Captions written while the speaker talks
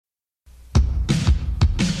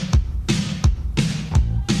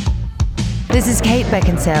This is Kate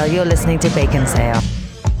Beckinsale. You're listening to Bacon Sale.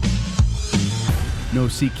 No,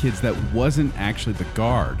 see, kids, that wasn't actually the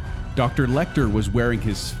guard. Dr. Lecter was wearing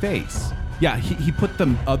his face. Yeah, he put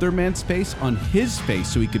the other man's face on his face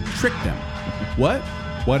so he could trick them. What?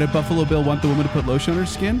 Why did Buffalo Bill want the woman to put lotion on her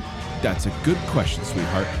skin? That's a good question,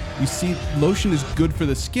 sweetheart. You see, lotion is good for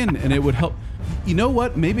the skin, and it would help. You know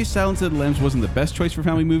what? Maybe Silence of the Lambs wasn't the best choice for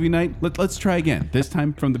family movie night. Let's try again. This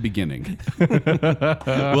time from the beginning.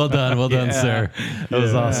 Well done, sir. That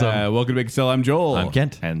was awesome. Welcome to Big Cell. I'm Joel. I'm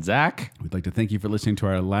Kent. And Zach. We'd like to thank you for listening to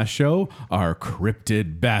our last show, our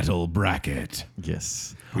Cryptid Battle Bracket.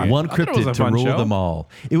 Yes. I One thought it was cryptid a to fun rule show. them all.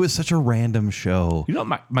 It was such a random show. You know,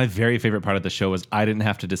 my very favorite part of the show was I didn't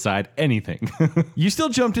have to decide anything. You still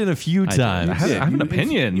jumped in a few did. times. I have an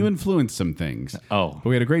opinion. You influenced some things. Oh. But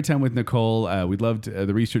we had a great time with Nicole. We loved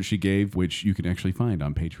the research she gave, which you can actually find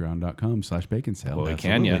on patreon.com/baconsale. Well,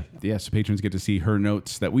 can ya? Yeah, so patrons get to see her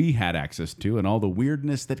notes that we had access to and all the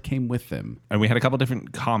weirdness that came with them. And we had a couple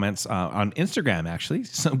different comments on Instagram, actually.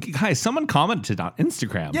 So, guys, someone commented on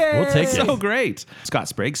Instagram. We'll take it. So great. Scott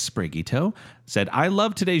Spriggs, Spraguito, said, I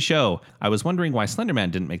love today's show. I was wondering why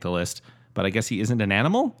Slenderman didn't make the list, but I guess he isn't an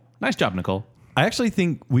animal? Nice job, Nicole. I actually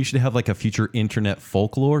think we should have like a future internet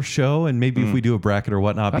folklore show, and maybe if we do a bracket or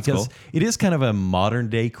whatnot, That's because cool. it is kind of a modern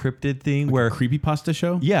day cryptid thing where, Creepypasta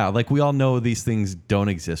show? yeah, like we all know these things don't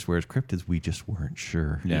exist, whereas cryptids, we just weren't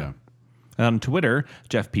sure. Yeah. On Twitter,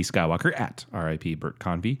 Jeff P. Skywalker at RIP Bert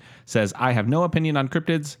Convey says, I have no opinion on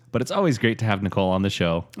cryptids, but it's always great to have Nicole on the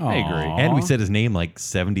show. I agree. And we said his name like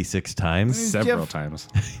 76 times. Several Jeff. times.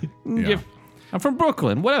 Yeah. Jeff. I'm from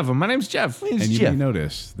Brooklyn. Whatever. My name's Jeff. And you Jeff. may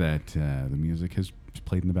notice that the music has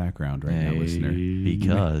played in the background right now, listener.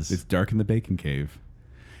 Because It's dark in the bacon cave.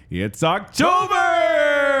 It's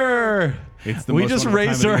October! It's the we most just wonderful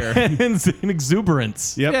raised time our of the year. hands in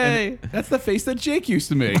exuberance. Yep. Yay. And that's the face that Jake used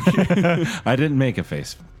to make. I didn't make a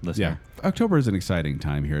face, listener. Yeah. October is an exciting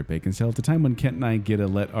time here at Bacon Sale. It's a time when Kent and I get to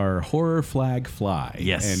let our horror flag fly.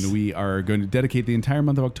 Yes. And we are going to dedicate the entire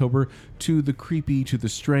month of October to the creepy, to the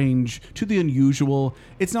strange, to the unusual.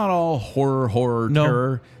 It's not all horror, No.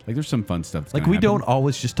 terror. Like, there's some fun stuff that's Like, gonna we happen. don't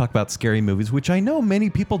always just talk about scary movies, which I know many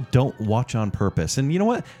people don't watch on purpose. And you know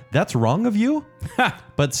what? That's wrong of you.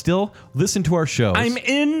 But still, listen to our shows. I'm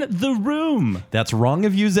in the room. That's wrong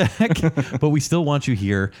of you, Zach. But we still want you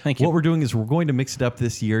here. Thank you. What we're doing is we're going to mix it up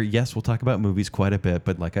this year. Yes, we'll talk about movies quite a bit.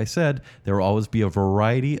 But like I said, there will always be a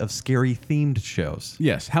variety of scary themed shows.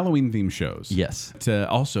 Yes, Halloween-themed shows. Yes.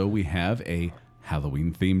 Also, we have a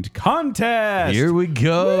Halloween-themed contest. Here we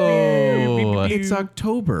go. It's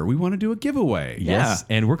October. We want to do a giveaway. Yes.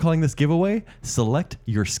 And we're calling this giveaway Select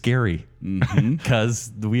Your Scary.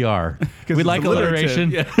 Because we are. We like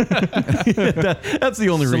alliteration. That's the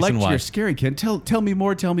only Select reason why. your scary kid. Tell me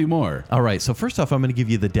more. Tell me more. All right, so first off, I'm going to give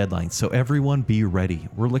you the deadline. So everyone be ready.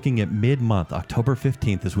 We're looking at mid-month. October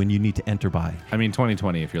 15th is when you need to enter by. I mean,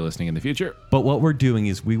 2020 if you're listening in the future. But what we're doing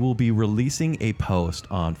is we will be releasing a post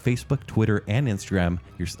on Facebook, Twitter, and Instagram,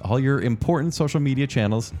 all your important social media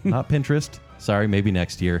channels, not Pinterest. Sorry, maybe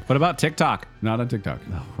next year. What about TikTok? Not on TikTok.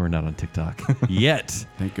 Oh, we're not on TikTok yet.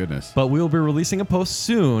 Thank goodness. But we will be releasing a post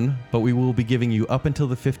soon, but we will be giving you up until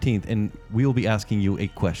the 15th, and we will be asking you a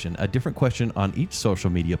question, a different question on each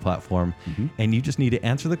social media platform, and you just need to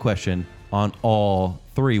answer the question on all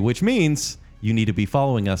three, which means you need to be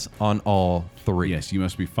following us on all three. Yes, you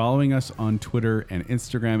must be following us on Twitter and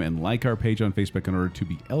Instagram and like our page on Facebook in order to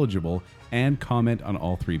be eligible and comment on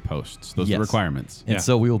all three posts. Those are Yes. the requirements. And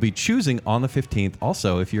so we will be choosing on the 15th.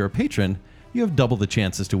 Also, if you're a patron, you have double the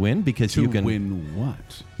chances to win because To you can win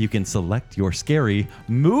what? you can select your scary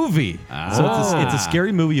movie. So it's a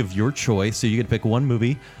scary movie of your choice. So you get to pick one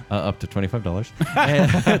movie up to $25.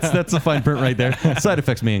 And that's the fine print right there. Side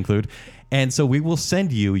effects may include. And so we will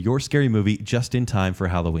send you your scary movie just in time for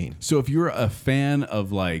Halloween. So if you're a fan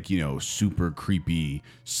of, like, super creepy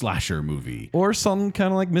slasher movie, Or some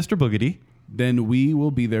kind of like Mr. Boogedy. then we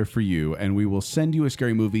will be there for you, and we will send you a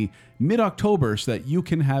scary movie mid-October so that you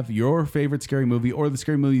can have your favorite scary movie or the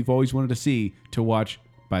scary movie you've always wanted to see to watch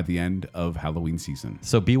by the end of Halloween season.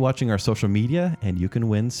 So be watching our social media and you can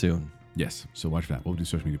win soon. Yes, so watch that. We'll do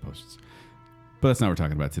social media posts. But that's not what we're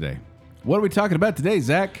talking about today. What are we talking about today,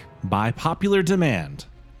 Zach? By popular demand,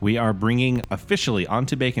 we are bringing officially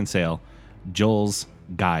onto Bacon Sale Joel's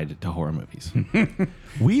Guide to Horror Movies.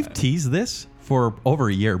 We've teased this for over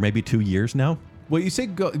a year, maybe 2 years now. Well, you say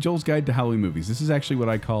Joel's Guide to Halloween Movies. This is actually what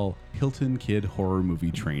I call Hilton Kid Horror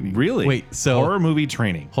Movie Training. Really? Wait, so- horror movie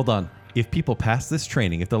training. Hold on. If people pass this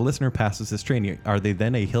training, if the listener passes this training, are they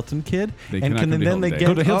then a Hilton kid? They and cannot can come to then Hilton they Day. get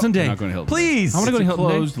Go to Hilton oh, Day. They're not going to Hilton Day. Please. I wanna go to It's a Hilton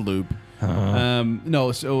Day. closed loop.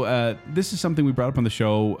 No, so this is something we brought up on the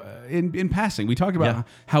show in passing. We talked about Yeah.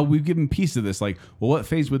 how we've given pieces of this, like, well, what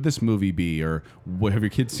phase would this movie be? Or what, have your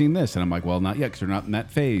kids seen this? And I'm like, well, not yet, because they're not in that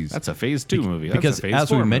phase. That's a phase 2 movie. That's Because a phase as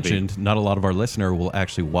 4 we movie. mentioned, not a lot of our listener will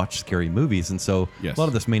actually watch scary movies, and so Yes. a lot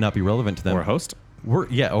of this may not be relevant to them. Or a host. Or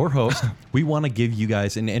host. We want to give you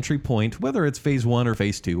guys an entry point, whether it's phase 1 or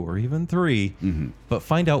phase 2 or even 3, but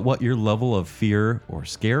find out what your level of fear or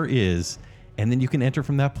scare is, and then you can enter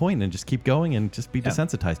from that point and just keep going and just be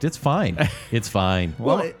desensitized. It's fine. It's fine.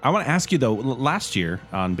 Well, I want to ask you though. Last year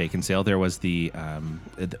on Bacon Sale, there was the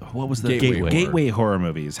what was the Gateway horror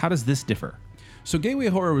movies. How does this differ? So Gateway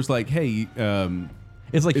Horror was like, hey,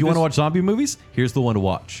 It's like, If you want to this- watch zombie movies? Here's the one to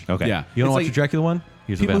watch. Okay. yeah. You want to It's watch like the Dracula one?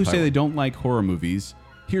 Here's people the who vampire say they one. don't like horror movies,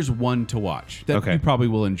 here's one to watch that Okay. you probably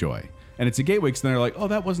will enjoy. And it's a gateway, because then they're like, oh,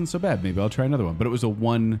 that wasn't so bad. Maybe I'll try another one. But it was a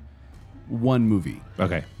one movie.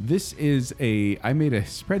 Okay. This is I made a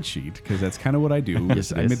spreadsheet, because that's kind of what I do.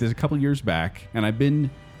 Yes, it I is. made this a couple years back, and I've been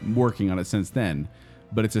working on it since then.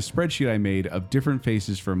 But it's a spreadsheet I made of different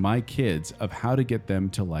faces for my kids of how to get them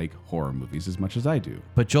to like horror movies as much as I do.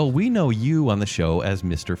 But Joel, we know you on the show as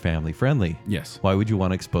Mr. Family Friendly. Yes. Why would you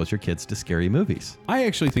want to expose your kids to scary movies? I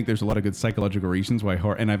actually think there's a lot of good psychological reasons why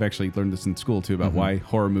horror, and I've actually learned this in school too, about why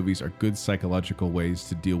horror movies are good psychological ways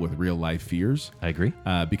to deal with real life fears. I agree.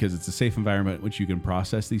 Because it's a safe environment in which you can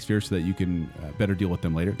process these fears so that you can better deal with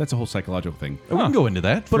them later. That's a whole psychological thing. We can go into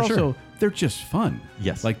that, But for also, sure. they're just fun.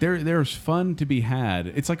 Yes. Like there's fun to be had.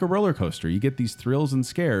 It's like a roller coaster. You get these thrills and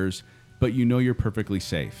scares, but you know you're perfectly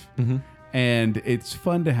safe. And it's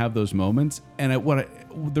fun to have those moments. And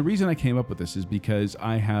the reason I came up with this is because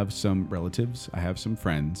I have some relatives, I have some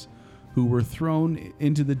friends who were thrown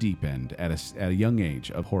into the deep end at a young age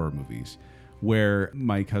of horror movies, where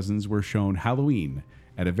my cousins were shown Halloween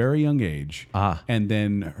at a very young age. And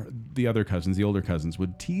then the other cousins, the older cousins,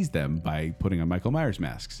 would tease them by putting on Michael Myers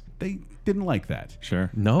masks. They didn't like that.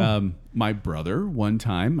 Sure. No. My brother, one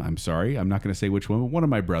time, I'm sorry, I'm not going to say which one, but one of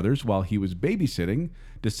my brothers, while he was babysitting,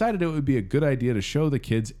 decided it would be a good idea to show the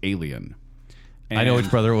kids Alien. I know which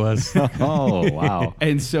brother it was. Oh wow.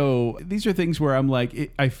 And so these are things where I'm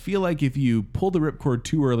like, I feel like if you pull the ripcord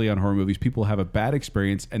too early on horror movies, people have a bad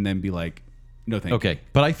experience and then be like, no thank you. Okay,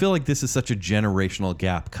 but I feel like this is such a generational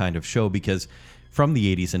gap kind of show because from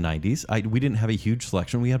the 80s and 90s, we didn't have a huge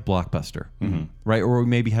selection. We had Blockbuster, right? Or we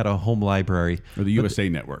maybe had a home library. Or the USA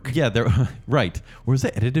Network. Yeah, right. Was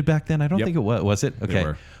it edited back then? I don't Yep. think it was. Was it? Okay.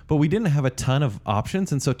 were. But we didn't have a ton of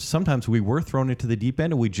options. And so sometimes we were thrown into the deep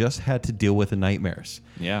end and we just had to deal with the nightmares.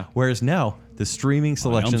 Yeah. Whereas now, the streaming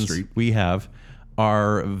selections Street. we have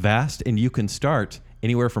are vast and you can start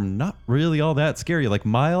anywhere from not really all that scary, like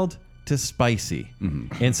mild to spicy.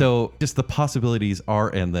 And so just the possibilities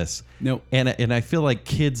are endless. Nope. And I feel like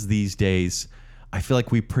kids these days, I feel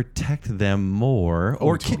like we protect them more. we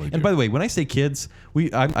totally do. And by the way, when I say kids,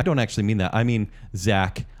 I don't actually mean that. I mean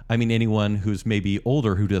Zach. I mean anyone who's maybe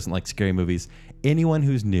older who doesn't like scary movies. Anyone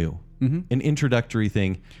who's new. An introductory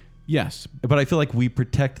thing. Yes. But I feel like we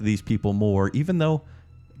protect these people more, even though,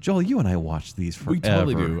 Joel, you and I watched these forever. We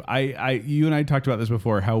totally do. You and I talked about this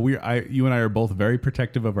before. How you and I are both very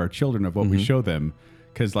protective of our children, of what we show them,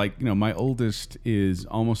 because my oldest is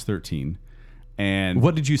almost 13, and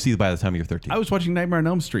What did you see by the time you were 13? I was watching Nightmare on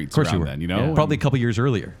Elm Street. of course around you were. then, and- Probably a couple years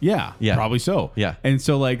earlier. Yeah, Yeah. probably so. Yeah. And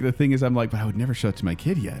so the thing is, I'm like, but I would never show it to my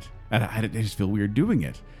kid yet. And I just feel weird doing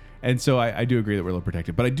it. And so I do agree that we're a little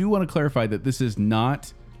protected. But I do want to clarify that this is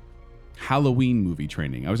not Halloween movie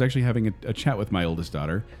training. I was actually having a chat with my oldest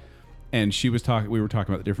daughter, and we were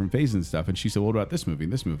talking about the different phases and stuff. And she said, well, what about this movie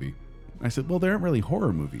and this movie? I said, well, there aren't really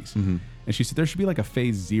horror movies. And she said, there should be like a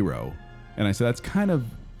phase 0. And I said, that's kind of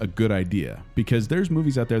a good idea, because there's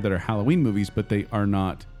movies out there that are Halloween movies, but they are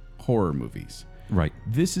not horror movies. Right.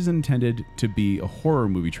 This is intended to be a horror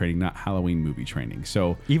movie training, not Halloween movie training.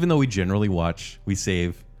 So Even though we generally we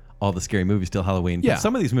save all the scary movies till Halloween. Yeah. But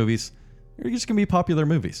some of these movies are just going to be popular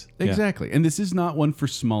movies. exactly, and this is not one for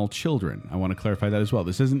small children. I want to clarify that as well.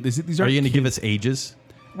 These Are aren't you going to give kids- us ages?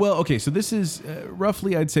 Well, okay, so this is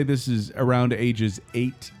roughly, I'd say this is around ages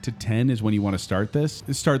 8 to 10 is when you want to start this.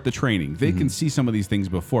 Start the training. They can see some of these things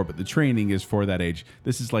before, but the training is for that age.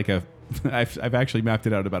 This is like I've actually mapped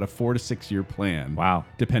it out about a 4 to 6 year plan. Wow.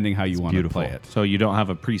 Depending how you want to beautiful. play it. So you don't have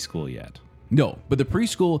a preschool yet. No, but the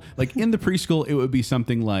preschool, in the preschool, it would be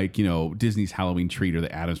something like, Disney's Halloween Treat or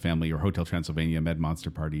the Addams Family or Hotel Transylvania, Med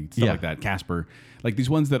Monster Party, stuff Yeah. like that, Casper. Like these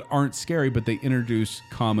ones that aren't scary, but they introduce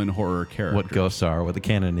common horror characters. What ghosts are, what the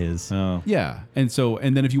canon is. Oh. Yeah. And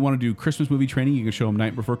then if you want to do Christmas movie training, you can show them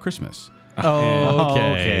Night Before Christmas. Oh,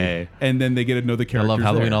 Okay. And then they get to know the I characters. love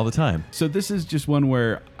Halloween there. all the time. So this is just one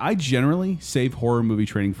where I generally save horror movie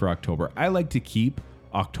training for October. I like to keep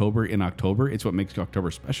October in October. It's what makes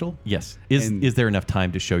October special. Yes. And- Is there enough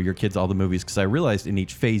time to show your kids all the movies? Because I realized in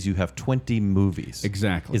each phase you have 20 movies.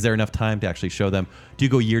 Exactly. Is there enough time to actually show them? Do you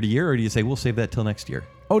go year to year, or do you say we'll save that till next year?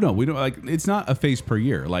 Oh no, we don't like. It's not a phase per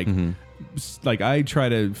year. Like, like I try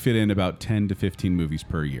to fit in about 10 to 15 movies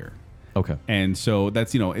per year. Okay. And so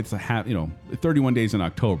that's, it's a 31 days in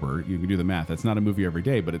October. You can do the math. That's not a movie every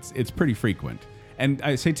day, but it's pretty frequent. And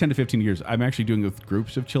I say 10 to 15 years. I'm actually doing it with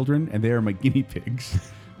groups of children, and they are my guinea pigs.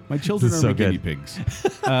 My children This are is my so guinea good. pigs.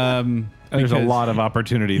 There's a Because- lot of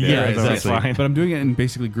opportunity there. Yeah, so it's exactly. fine. But I'm doing it in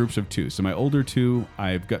basically groups of two. So my older two,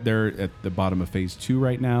 they're at the bottom of phase 2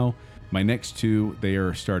 right now. My next two, they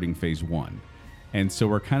are starting phase 1. And so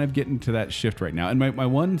we're kind of getting to that shift right now. And my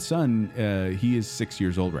one son, he is 6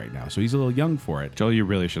 years old right now. So he's a little young for it. Joel, you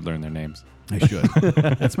really should learn their names. I should.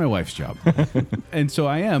 That's my wife's job. And so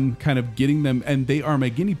I am kind of getting them, and they are my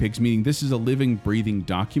guinea pigs, meaning this is a living, breathing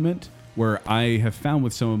document where I have found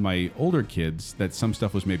with some of my older kids that some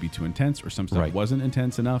stuff was maybe too intense or some stuff Right. wasn't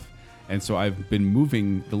intense enough. And so I've been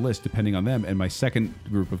moving the list depending on them. And my second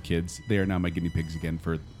group of kids, they are now my guinea pigs again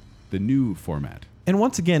for the new format. And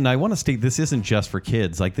once again, I want to state this isn't just for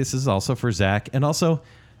kids. Like, this is also for Zach. And also,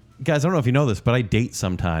 guys, I don't know if you know this, but I date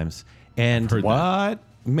sometimes. And heard that.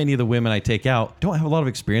 many of the women I take out don't have a lot of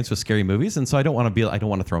experience with scary movies. And so I don't want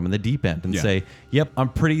to throw them in the deep end and Yeah. say, yep, I'm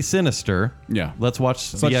pretty sinister. Yeah. Let's watch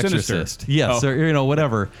Let's The watch Sinister. Exorcist. Yes, Oh. or,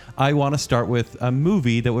 whatever. I want to start with a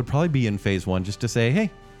movie that would probably be in phase 1 just to say,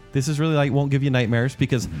 hey, this is really won't give you nightmares,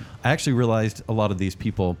 because I actually realized a lot of these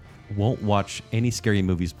people won't watch any scary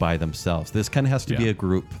movies by themselves. This kind of has to be Yeah. a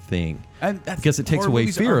group thing. And that's, Because it takes horror away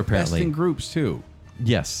movies fear, are best apparently. in groups too.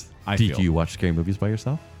 Yes. I do, feel. do you watch scary movies by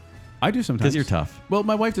yourself? I do sometimes. 'Cause you're tough. Well,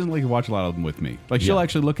 my wife doesn't like to watch a lot of them with me. Like, she'll Yeah.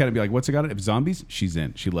 actually look at it and be like, what's it got? If zombies, she's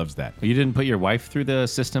in. She loves that. You didn't put your wife through the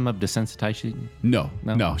system of desensitization? No.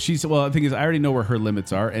 She's, well, the thing is, I already know where her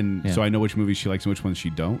limits are, and Yeah. so I know which movies she likes and which ones she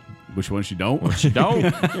don't. Which ones she don't. She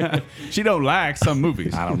don't. She don't like some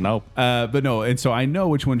movies. I don't know. But no, and so I know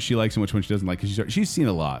which ones she likes and which ones she doesn't like, because she's seen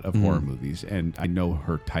a lot of horror movies, and I know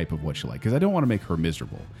her type of what she likes, because I don't want to make her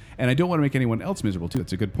miserable, and I don't want to make anyone else miserable too.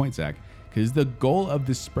 That's a good point, Zach, because the goal of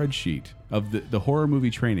this spreadsheet of the horror movie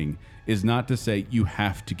training is not to say you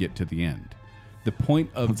have to get to the end. The point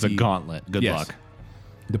of It's a gauntlet. Good Yes. luck.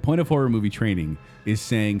 The point of horror movie training is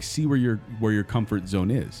saying, see where your comfort zone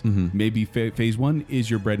is. Maybe phase 1 is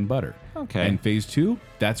your bread and butter. Okay. And phase 2,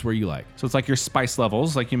 that's where you like. So it's like your spice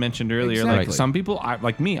levels, like you mentioned earlier. Like Exactly. some people,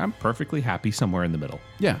 like me, I'm perfectly happy somewhere in the middle.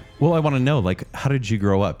 Yeah. Well, I want to know, how did you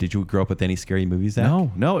grow up? Did you grow up with any scary movies, Zach?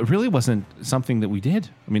 No, it really wasn't something that we did.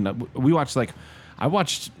 I mean, we watched I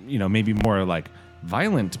watched, maybe more like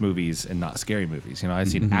violent movies and not scary movies. I'd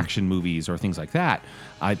seen action movies or things like that.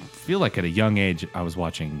 I feel like at a young age, I was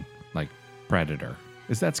watching like Predator.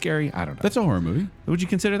 Is that scary? I don't know. That's a horror movie. Would you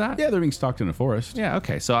consider that? Yeah, they're being stalked in a forest. Yeah.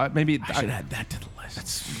 Okay. So maybe I should add that to the list.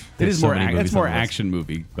 It There's is so more. many It's movies more on the list. action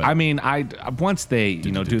movie. But I mean, once they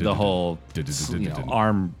do the whole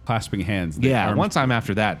arm. clasping hands. the Yeah. arms- Once I'm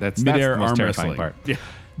after that, that's Midair the most arm terrifying wrestling. part. Yeah.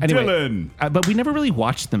 Anyway, Dylan. but we never really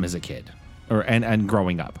watched them as a kid, and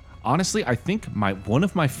growing up. Honestly, I think one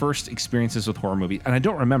of my first experiences with horror movies, and I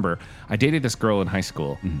don't remember. I dated this girl in high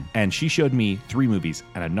school, and she showed me 3 movies,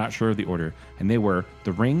 and I'm not sure of the order, and they were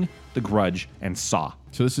The Ring, The Grudge, and Saw.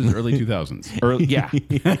 So this is early 2000s. Yeah,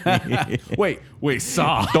 Wait,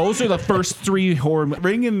 Saw. those are the first 3 horror.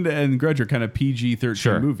 Ring and Grudge are kind of PG-13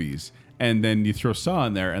 Sure. movies, and then you throw Saw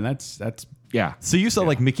in there, and that's Yeah. So you saw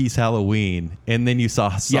Mickey's Halloween, and then you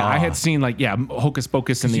saw Saw. Yeah, I had seen Hocus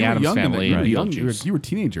Pocus and the you were Addams young in the- Family. you were and young. You were, Beetlejuice.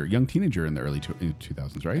 you were young teenager in the early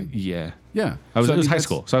 2000s, right? Yeah. Yeah. It was So, high that's-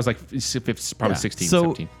 school. So I was like probably Yeah. 16, So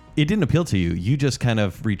 17. it didn't appeal to you. You just kind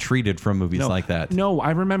of retreated from movies like that. No,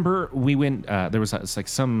 I remember we went. There was it's like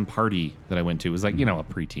some party that I went to. It was like a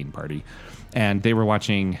preteen party, and they were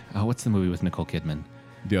watching. What's the movie with Nicole Kidman?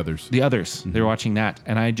 The others. The Others. They were watching that,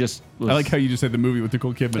 and I just was, I like how you just said the movie with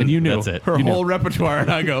Nicole Kidman. And you knew. That's it. her You knew. whole repertoire,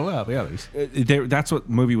 and I go, well, the others. That's what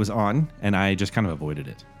movie was on, and I just kind of avoided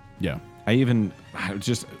it. Yeah.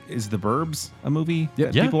 Is The Burbs a movie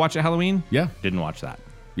that Yeah. people watch at Halloween? Yeah. Didn't watch that.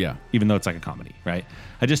 Yeah. Even though it's like a comedy, right?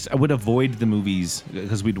 I would avoid the movies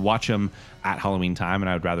because we'd watch them at Halloween time, and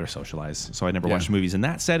I would rather socialize. So I never Yeah. watched movies in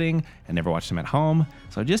that setting. I never watched them at home.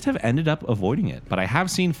 So I just have ended up avoiding it. But I have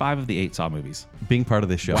seen 5 of the 8 Saw movies. Being part of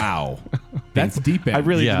this show. Wow. That's deep end. I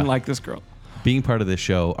really Yeah. didn't like this girl. Being part of this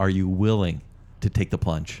show, are you willing to take the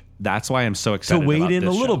plunge? That's why I'm so To excited. wade about in a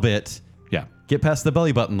this little show. bit, Yeah. get past the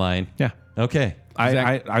belly button line. Yeah. Okay.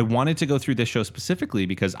 I wanted to go through this show specifically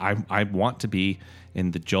because I want to be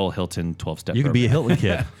in the Joel Hilton 12-step. You could be a Hilton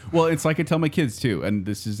kid. Well, it's like I tell my kids too, and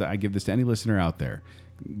I give this to any listener out there,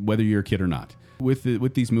 whether you're a kid or not. With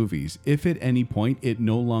these movies, if at any point it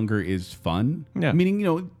no longer is fun,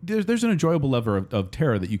 meaning there's an enjoyable level of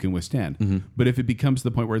terror that you can withstand, but if it becomes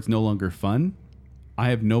the point where it's no longer fun, I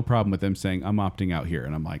have no problem with them saying I'm opting out here,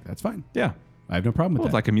 and I'm like, that's fine. Yeah. I have no problem with Well,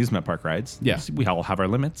 that. like amusement park rides. Yeah. We all have our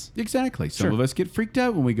limits. Exactly. Some Sure. of us get freaked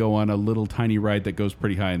out when we go on a little tiny ride that goes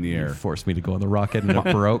pretty high in the air. Forced me to go on the rocket and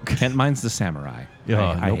it broke. Kent mine's the Samurai. I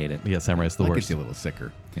Nope. hate it. Yeah, Samurai's the That worst. gets you a little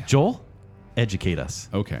sicker. Joel, educate us.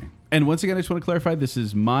 Okay. And once again, I just want to clarify, this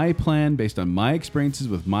is my plan based on my experiences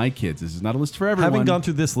with my kids. This is not a list for everyone. Having gone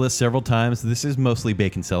through this list several times, this is mostly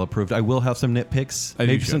Bacon Cell approved. I will have some nitpicks, I think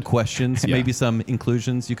maybe you some should. questions, Yeah. maybe some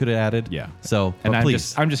inclusions you could have added. Yeah. So, And but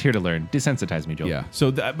please. I'm just here to learn. Desensitize me, Joel. Yeah. So,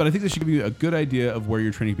 but I think this should give you a good idea of where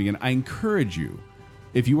your training begin. I encourage you,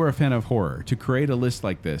 if you are a fan of horror, to create a list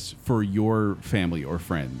like this for your family or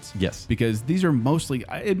friends. Yes. Because these are mostly,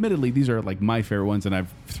 admittedly, these are like my favorite ones, and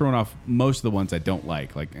I've thrown off most of the ones I don't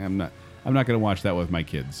like. Like I'm not going to watch that with my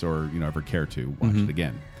kids or ever care to watch it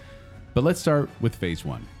again. But let's start with phase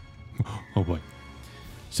 1. Oh boy.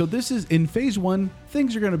 So this is in phase 1.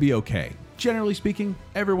 Things are going to be okay. Generally speaking,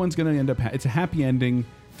 everyone's going to end up. It's a happy ending.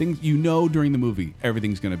 Things during the movie,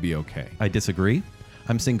 everything's going to be okay. I disagree.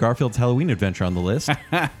 I'm seeing Garfield's Halloween Adventure on the list.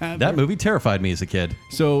 That movie terrified me as a kid.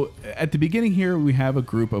 So at the beginning here, we have a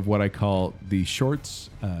group of what I call the shorts,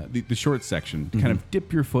 the shorts section, to kind of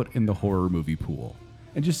dip your foot in the horror movie pool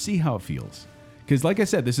and just see how it feels. Because like I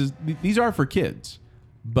said, these are for kids,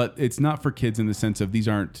 but it's not for kids in the sense of these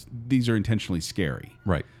are intentionally scary.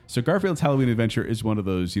 Right. So Garfield's Halloween Adventure is one of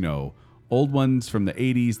those, old ones from the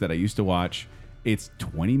 80s that I used to watch. It's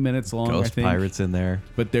 20 minutes long, I Ghost think. Pirates in there.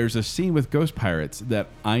 But there's a scene with ghost pirates that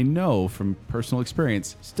I know from personal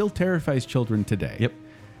experience still terrifies children today. Yep.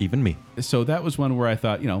 Even me. So that was one where I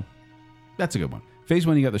thought, that's a good one. Phase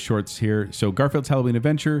 1, you got the shorts here. So Garfield's Halloween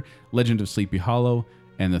Adventure, Legend of Sleepy Hollow,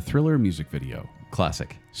 and the Thriller music video.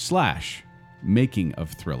 Classic. / making of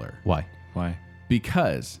Thriller. Why? Why?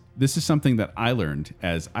 Because this is something that I learned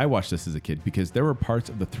as I watched this as a kid, because there were parts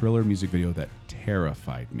of the Thriller music video that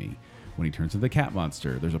terrified me. When he turns into the cat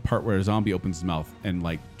monster, there's a part where a zombie opens his mouth and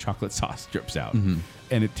like chocolate sauce drips out. And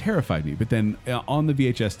it terrified me. But then on the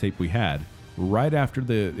VHS tape we had, right after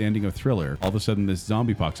the ending of Thriller, all of a sudden this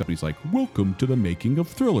zombie pops up and he's like, "Welcome to the making of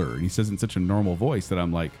Thriller." And he says in such a normal voice that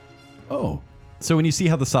I'm like, oh. So when you see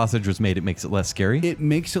how the sausage was made, it makes it less scary? It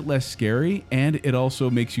makes it less scary, and it also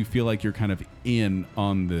makes you feel like you're kind of in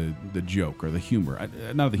on the joke or the humor.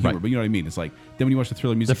 Not the humor, Right. but you know what I mean. It's like, then when you watch the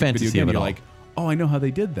Thriller music fantasy video again, of it you're all. like, oh, I know how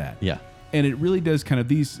they did that. Yeah. And it really does kind of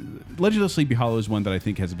Legend of Sleepy Hollow is one that I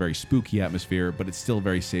think has a very spooky atmosphere, but it's still a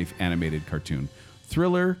very safe animated cartoon.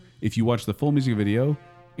 Thriller, if you watch the full music video,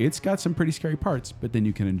 it's got some pretty scary parts, but then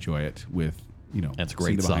you can enjoy it with, That's a seeing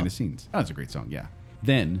great the song. behind the scenes. Oh, it's a great song, yeah.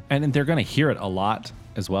 Then, And they're going to hear it a lot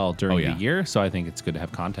as well during yeah. the year, so I think it's good to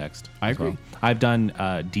have context. I as well. agree. I've done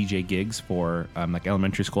DJ gigs for like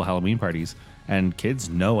elementary school Halloween parties, and kids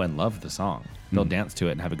know and love the song. They'll dance to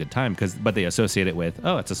it and have a good time but they associate it with,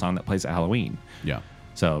 oh, it's a song that plays at Halloween. yeah.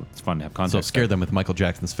 So it's fun to have context. So scare them with Michael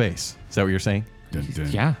Jackson's face. Is that what you're saying? Dun, dun.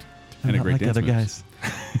 Yeah. And a Not great like dance other moves.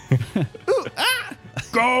 guys.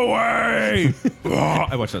 Go away!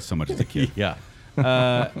 I watched that so much as a kid. Yeah.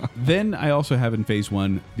 Then I also have in phase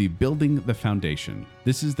 1 the Building the Foundation.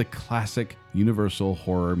 This is the classic Universal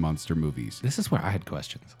horror monster movies. This is where I had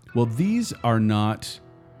questions. Well, these are not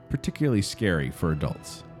particularly scary for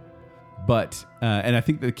adults, but and I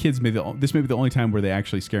think the kids this may be the only time where they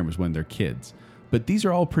actually scare them is when they're kids. But these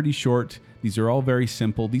are all pretty short. These are all very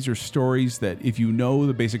simple. These are stories that if you know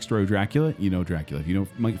the basic story of Dracula, you know Dracula. If you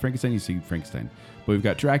know Frankenstein, you see Frankenstein. But we've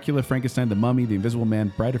got Dracula, Frankenstein, the Mummy, the Invisible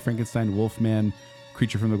Man, Bride of Frankenstein, Wolfman,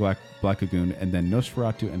 Creature from the Black Lagoon, and then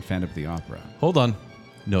Nosferatu and Phantom of the Opera. Hold on.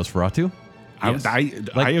 Nosferatu? Yes.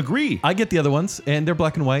 I agree. I get the other ones, and they're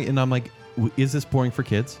black and white, and I'm like, is this boring for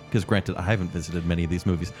kids? Because granted, I haven't visited many of these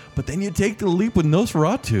movies. But then you take the leap with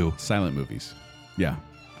Nosferatu. Silent movies. Yeah.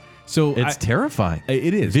 So It's terrifying.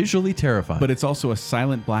 It is. Visually terrifying. But it's also a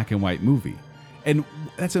silent black and white movie. And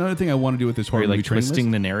that's another thing I want to do with this Are horror you movie like training twisting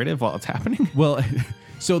list. the narrative while it's happening? Well,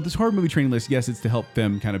 so this horror movie training list, yes, it's to help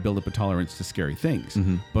them kind of build up a tolerance to scary things,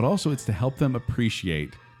 but also it's to help them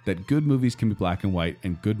appreciate that good movies can be black and white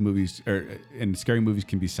and good movies and scary movies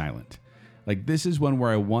can be silent. Like this is one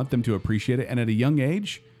where I want them to appreciate it. And at a young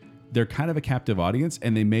age, they're kind of a captive audience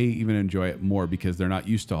and they may even enjoy it more because they're not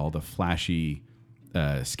used to all the flashy,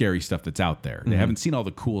 scary stuff that's out there. They haven't seen all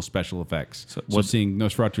the cool special effects. So seeing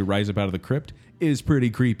Nosferatu rise up out of the crypt is pretty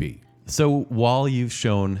creepy. So while you've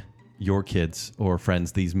shown your kids or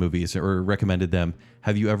friends these movies or recommended them,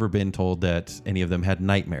 have you ever been told that any of them had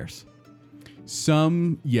nightmares,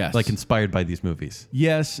 Some, yes. like inspired by these movies?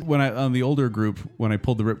 Yes, when I on the older group, when I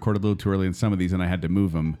pulled the ripcord a little too early in some of these and I had to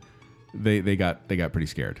move them, they got pretty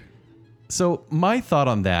scared. So my thought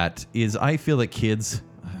on that is I feel that kids,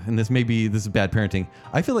 and this is bad parenting,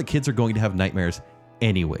 I feel like kids are going to have nightmares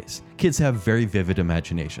anyways. Kids have very vivid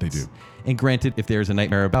imaginations. They do. And granted, if there's a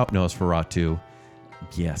nightmare about Nosferatu,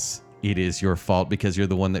 yes, it is your fault because you're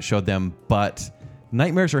the one that showed them, but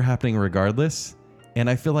nightmares are happening regardless. And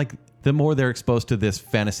I feel like the more they're exposed to this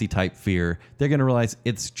fantasy type fear, they're going to realize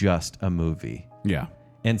it's just a movie. Yeah.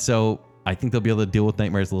 And so I think they'll be able to deal with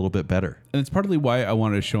nightmares a little bit better. And it's partly why I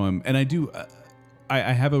wanted to show him. And I do, I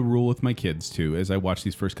have a rule with my kids too, as I watch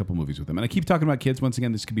these first couple movies with them. And I keep talking about kids. Once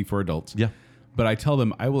again, this could be for adults. Yeah. But I tell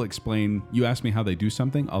them, I will explain. You ask me how they do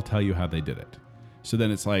something, I'll tell you how they did it. So then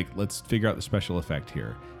it's like, let's figure out the special effect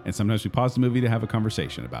here. And sometimes we pause the movie to have a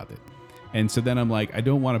conversation about it. And so then I'm like, I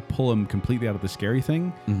don't want to pull them completely out of the scary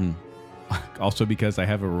thing. Mm-hmm. Also because I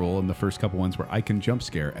have a rule in the first couple ones where I can jump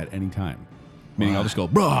scare at any time. Meaning I'll just go,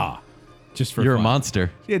 brah, just for You're fun. a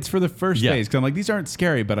monster. It's for the first phase. Because I'm like, these aren't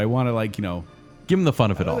scary, but I want to like, Give them the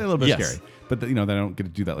fun of it a all. little bit Yes. scary. But then I don't get to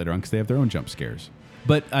do that later on because they have their own jump scares.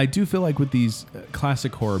 But I do feel like with these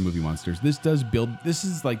classic horror movie monsters, this is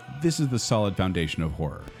the solid foundation of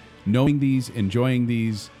horror. Knowing these, enjoying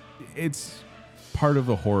these, it's part of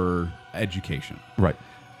the horror education. Right.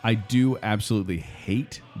 I do absolutely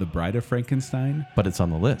hate The Bride of Frankenstein, But it's on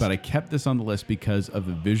the list. but I kept this on the list because of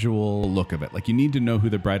the visual look of it. Like, you need to know who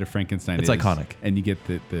The Bride of Frankenstein is. It's iconic. And you get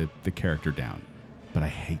the character down. But I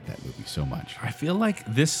hate that movie so much. I feel like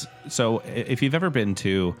this. So if you've ever been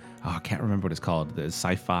to, I can't remember what it's called, the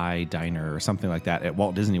Sci-Fi Diner or something like that at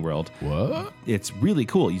Walt Disney World. What? It's really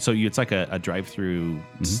cool. So it's like a drive-through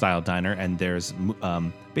style diner, and there's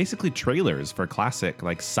basically trailers for classic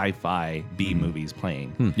like sci-fi B movies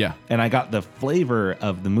playing. Yeah. And I got the flavor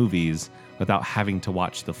of the movies without having to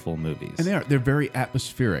watch the full movies. And they're very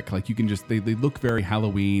atmospheric. Like, you can just, they look very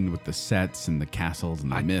Halloween with the sets and the castles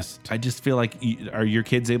and the mist. I just feel like, are your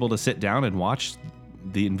kids able to sit down and watch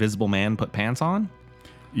the Invisible Man put pants on?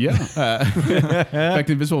 Yeah. In fact,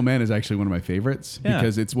 Invisible Man is actually one of my favorites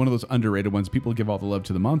because it's one of those underrated ones. People give all the love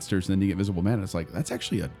to the monsters, and then you get Invisible Man, and it's like, that's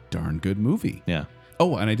actually a darn good movie. Yeah.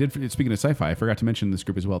 Oh, and I did, speaking of sci-fi, I forgot to mention in this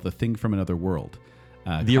group as well, The Thing from Another World.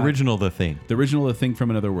 the original The Thing. The original The Thing from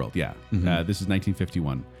Another World, yeah. This is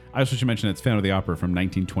 1951. I also should mention it's Phantom of the Opera from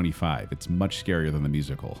 1925. It's much scarier than the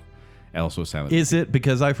musical. Also silent. Is it?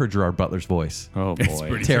 Because I've heard Gerard Butler's voice. Oh, boy. It's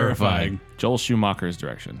pretty Terrifying. Joel Schumacher's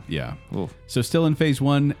direction. Yeah. Oof. So still in phase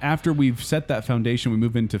one, after we've set that foundation, we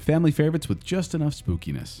move into family favorites with just enough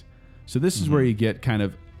spookiness. So this is where you get kind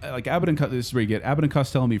of like this is where you get Abbott and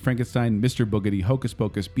Costello meet Frankenstein, Mr. Boogedy, Hocus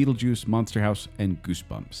Pocus, Beetlejuice, Monster House, and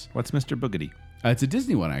Goosebumps. What's Mr. Boogedy? It's a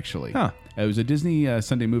Disney one, actually. Huh. It was a Disney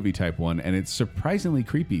Sunday movie type one, and it's surprisingly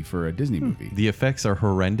creepy for a Disney movie. The effects are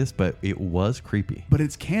horrendous, but it was creepy. But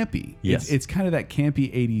it's campy. Yes. It's kind of that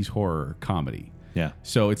campy 80s horror comedy. Yeah.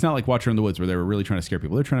 So it's not like Watcher in the Woods where they were really trying to scare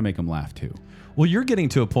people. They're trying to make them laugh too. Well, you're getting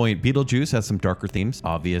to a point. Beetlejuice has some darker themes,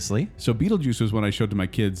 obviously. So Beetlejuice was one I showed to my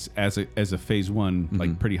kids as a phase one,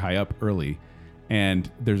 like pretty high up early. And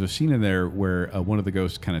there's a scene in there where one of the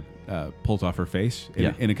ghosts kind of pulls off her face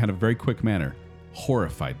in a kind of very quick manner.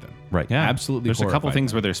 Horrified them. Right. Yeah. Absolutely There's a couple horrified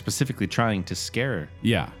things them. where they're specifically trying to scare.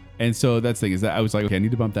 Yeah. And so that's the thing is that I was like, okay, I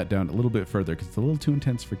need to bump that down a little bit further because it's a little too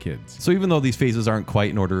intense for kids. So even though these phases aren't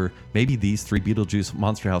quite in order, maybe these three, Beetlejuice,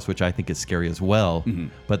 Monster House, which I think is scary as well,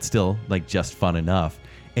 but still like just fun enough.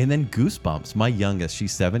 And then Goosebumps. My youngest,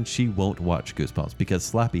 she's 7. She won't watch Goosebumps because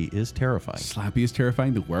Slappy is terrifying. Slappy is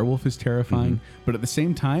terrifying. The werewolf is terrifying. But at the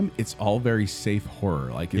same time, it's all very safe horror.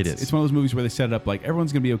 Like It is. It's one of those movies where they set it up like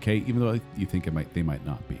everyone's going to be okay, even though you think they might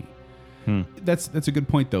not be. That's a good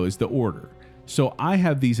point though. Is the order. So I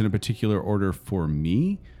have these in a particular order for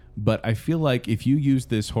me. But I feel like if you use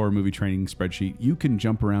this horror movie training spreadsheet, you can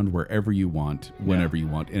jump around wherever you want, whenever you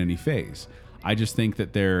want, in any phase. I just think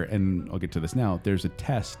that and I'll get to this now, there's a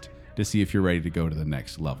test to see if you're ready to go to the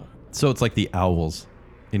next level. So it's like the owls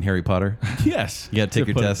in Harry Potter. Yes. You got to take To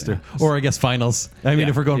your put it test. there. Or I guess finals. I mean,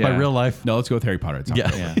 if we're going by Yeah. real life. No, let's go with Harry Potter. It sounds Yeah.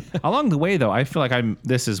 better. Yeah. Along the way, though, I feel like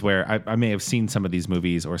this is where I may have seen some of these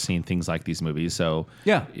movies or seen things like these movies. So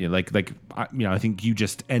Yeah. I think you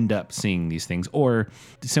just end up seeing these things. Or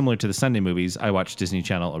similar to the Sunday movies, I watched Disney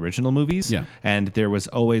Channel original movies. Yeah. And there was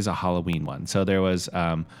always a Halloween one. So there was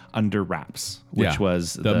Under Wraps, which Yeah.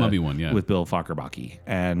 was The mummy one, yeah. with Bill Fakerbaki.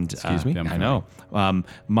 And Excuse me? Yeah, I'm I know.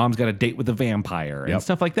 Mom's Got a Date with a Vampire and Yep.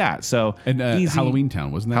 stuff stuff like that. So And easy, Halloween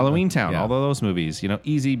Town, wasn't that? Halloween Town, Yeah. all of those movies,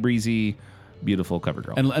 easy breezy, beautiful cover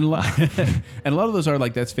girl. And a lot, and a lot of those are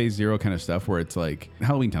like that's phase 0 kind of stuff where it's like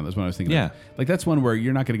Halloween Town. That's what I was thinking. Yeah. Of. Like that's one where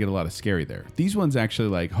you're not going to get a lot of scary there. These ones actually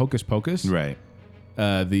like Hocus Pocus. right.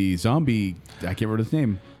 The zombie, I can't remember his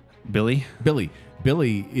name. Billy.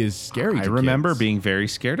 Billy is scary. I to remember kids, being very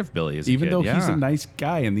scared of Billy as a even kid. though he's Yeah. a nice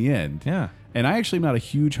guy in the end. Yeah. And I actually am not a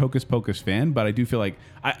huge Hocus Pocus fan, but I do feel like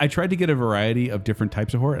I tried to get a variety of different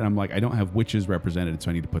types of horror, and I'm like, I don't have witches represented,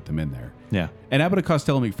 so I need to put them in there. Yeah. And Abbott and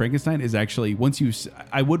Costello Meet Frankenstein is actually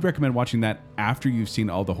I would recommend watching that after you've seen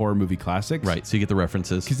all the horror movie classics, Right. So you get the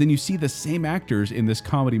references. Because then you see the same actors in this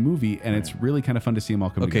comedy movie, and it's really kind of fun to see them all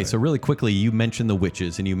come Okay, together. so really quickly, you mentioned the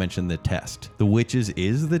witches and you mentioned the test. The witches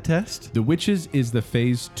is the test? The Witches is the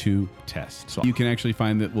phase 2 test. So you can actually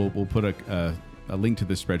find that we'll put a link to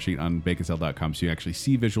this spreadsheet on baconcell.com so you actually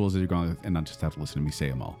see visuals as you're going and not just have to listen to me say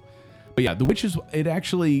them all. But yeah, The Witches,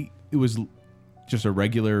 it was just a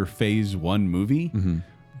regular phase 1 movie,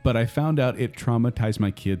 but I found out it traumatized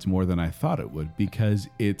my kids more than I thought it would because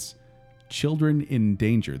it's children in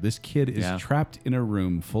danger. This kid is Yeah. trapped in a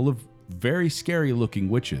room full of very scary looking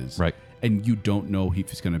witches. Right. And you don't know if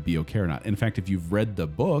he's going to be okay or not. In fact, if you've read the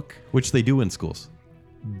book, Which they do in schools.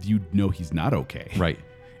 you know he's not okay. Right.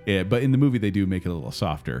 Yeah, but in the movie, they do make it a little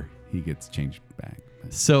softer. He gets changed back.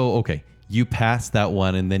 So, okay, you pass that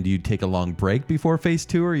one, and then do you take a long break before phase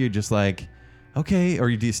 2, or are you just like, okay, or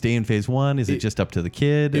do you stay in phase 1? Is it just up to the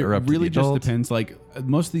kid It or up really to the just adult? depends. Like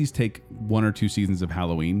most of these take 1 or 2 seasons of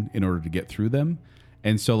Halloween in order to get through them.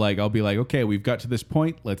 And so like I'll be like, okay, we've got to this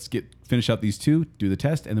point. Let's finish out these 2, do the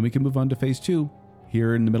test, and then we can move on to phase 2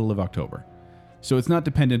 here in the middle of October. So it's not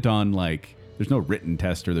dependent on like there's no written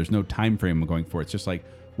test or there's no time frame I'm going for. It's just like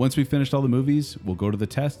once we've finished all the movies, we'll go to the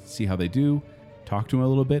test, see how they do, talk to them a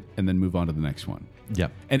little bit, and then move on to the next one. Yeah.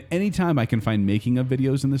 And anytime I can find making of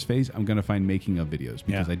videos in this phase, I'm going to find making of videos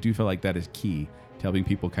because Yeah. I do feel like that is key to helping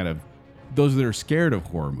people kind of, those that are scared of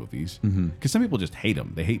horror movies, because some people just hate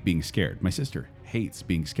them. They hate being scared. My sister hates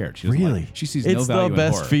being scared. She doesn't Really? like, she sees it's no value the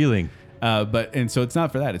best in horror. feeling. And so it's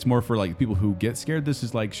not for that. It's more for like people who get scared. This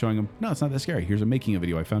is like showing them, no, it's not that scary. Here's a making of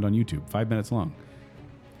video I found on YouTube, 5 minutes long.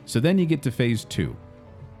 So then you get to phase 2.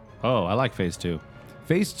 Oh, I like phase 2.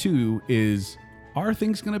 Phase 2 is, are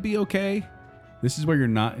things going to be okay? This is where you're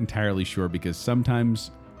not entirely sure because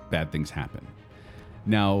sometimes bad things happen.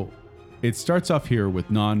 Now, it starts off here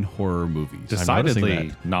with non-horror movies. Decidedly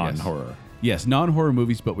that. non-horror. Yes, non-horror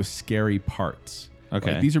movies, but with scary parts.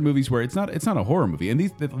 Okay. Like, these are movies where it's not a horror movie. And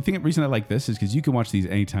the reason I like this is because you can watch these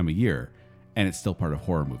any time of year, and it's still part of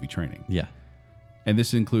horror movie training. Yeah. And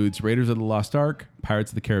this includes Raiders of the Lost Ark,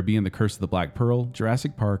 Pirates of the Caribbean, The Curse of the Black Pearl,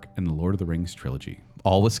 Jurassic Park, and the Lord of the Rings trilogy.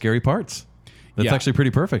 All with scary parts. That's Yeah. actually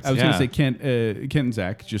pretty perfect. I was Yeah. going to say, Kent and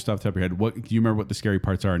Zach, just off the top of your head, do you remember what the scary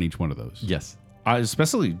parts are in each one of those? Yes.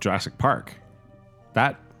 Especially Jurassic Park.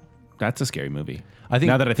 That's a scary movie. I think-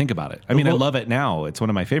 now that I think about it, I mean, I Well- love it now. It's one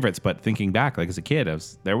of my favorites. But thinking back, like as a kid,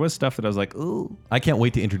 there was stuff that I was like, ooh. I can't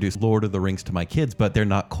wait to introduce Lord of the Rings to my kids, but they're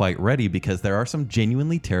not quite ready because there are some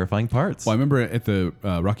genuinely terrifying parts. Well, I remember at the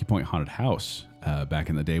Rocky Point Haunted House back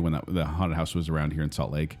in the day when the haunted house was around here in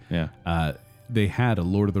Salt Lake. Yeah. They had a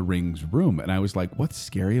Lord of the Rings room, and I was like, "What's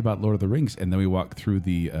scary about Lord of the Rings?" And then we walked through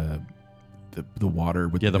the water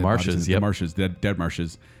with Yeah, the dead marshes, bodies, yep. the marshes, dead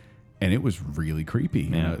marshes, and it was really creepy.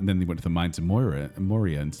 You Yeah. know? And then they went to the mines of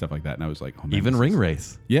Moria and stuff like that, and I was like, "Oh man, Even this Ring is-"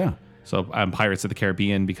 Wraith. Yeah. So Pirates of the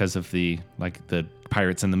Caribbean because of the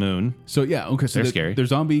pirates in the moon. So yeah, okay. So They're scary. They're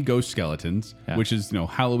zombie ghost skeletons, Yeah. which is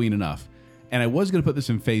Halloween enough. And I was going to put this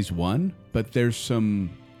in phase 1, but there's some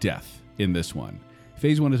death in this one.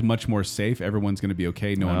 Phase 1 is much more safe. Everyone's going to be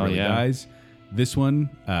okay. No one Oh, really yeah. dies. This one,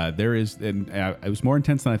 there is, and it was more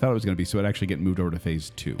intense than I thought it was going to be. So it actually get moved over to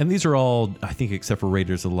phase 2. And these are all, I think, except for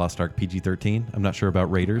Raiders of the Lost Ark, PG-13. I'm not sure about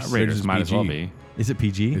Raiders. Raiders Raiders is might as well PG. be. Is it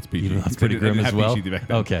PG? It's PG. Even though That's They pretty didn't grim as have well. PG back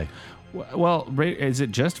then. Okay. Well, is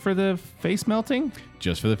it just for the face melting?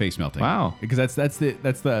 Just for the face melting. Wow. Because that's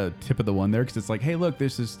the tip of the one there. Because it's like, hey, look,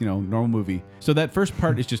 this is normal movie. So that first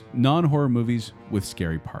part is just non-horror movies with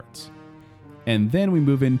scary parts, and then we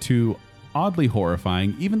move into oddly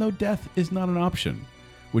horrifying, even though death is not an option,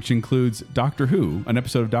 which includes Doctor Who, an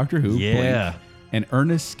episode of Doctor Who. Yeah. Blink, and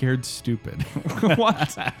Ernest Scared Stupid.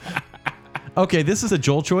 What? Okay, this is a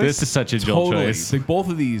Joel choice. This is such a Joel Totally. choice. Like both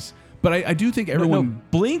of these. But I do think No, everyone.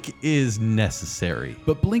 Blink is necessary.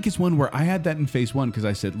 But Blink is one where I had that in phase 1 because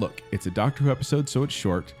I said, look, it's a Doctor Who episode, so it's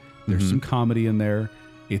short. There's some comedy in there.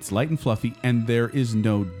 It's light and fluffy, and there is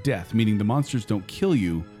no death, meaning the monsters don't kill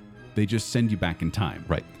you. They just send you back in time.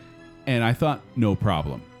 Right. And I thought, no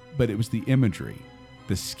problem. But it was the imagery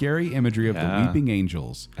the scary imagery of the Yeah. weeping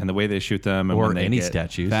angels. And the way they shoot them, and Or when they any get-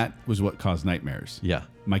 statues. That was what caused nightmares. Yeah.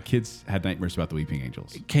 My kids had nightmares about the weeping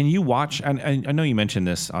angels. Can you watch? And I know you mentioned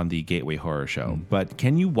this on the Gateway Horror Show, but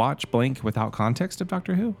can you watch Blink without context of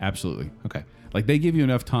Doctor Who? Absolutely. Okay. Like they give you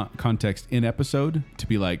enough context in episode to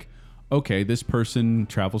be like, okay, this person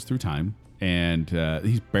travels through time, and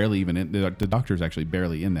he's barely even in. The Doctor's actually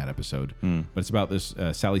barely in that episode, but it's about this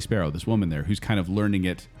Sally Sparrow, this woman there, who's kind of learning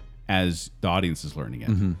it as the audience is learning it,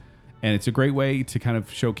 and it's a great way to kind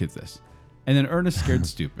of show kids this. And then Ernest Scared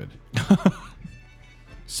Stupid.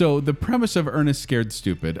 So the premise of Ernest Scared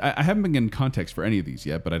Stupid, I haven't been in context for any of these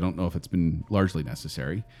yet, but I don't know if it's been largely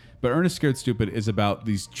necessary. But Ernest Scared Stupid is about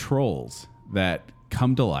these trolls that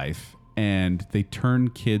come to life and they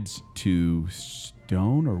turn kids to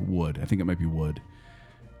stone or wood. I think it might be wood.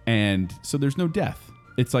 And so there's no death.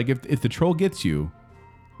 It's like if the troll gets you,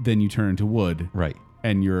 then you turn into wood. Right.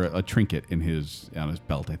 And you're a trinket on his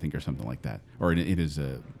belt, I think, or something like that. Or in his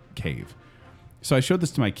cave. So I showed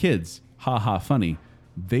this to my kids. Ha ha, funny.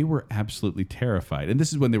 They were absolutely terrified. And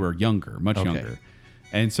this is when they were younger, much younger.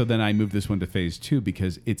 And so then I moved this one to phase 2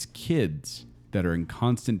 because it's kids that are in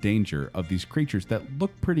constant danger of these creatures that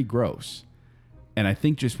look pretty gross. And I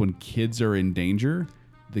think just when kids are in danger,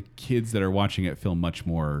 the kids that are watching it feel much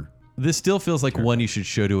more... This still feels like one you should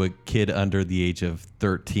show to a kid under the age of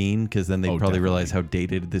 13 because then they probably definitely. realize how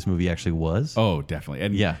dated this movie actually was. Oh, definitely.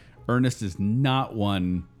 And Yeah. Ernest is not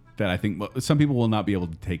one that I think... Some people will not be able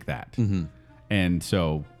to take that. And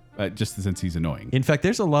so... just since he's annoying. In fact,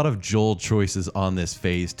 there's a lot of Joel choices on this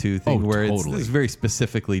phase 2 thing where totally. it's very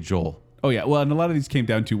specifically Joel. Oh, yeah. Well, and a lot of these came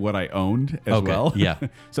down to what I owned as well. Yeah.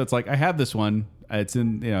 So it's like, I have this one. It's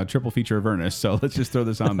in a triple feature of Ernest. So let's just throw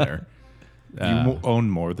this on there. You own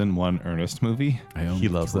more than one Ernest movie, I own He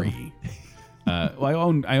loves them. 3. Well,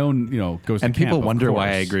 I own, Goes and to Camp, people of wonder why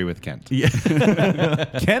I course. agree with Kent.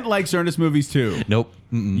 Kent likes Ernest movies too. Nope.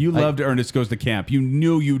 You loved Ernest Goes to Camp. You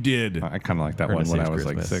knew you did. I kind of like that Ernest one when Saves I was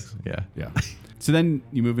Christmas. like 6. Yeah. Yeah. So then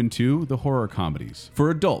you move into the horror comedies for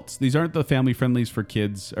adults. These aren't the family friendlies for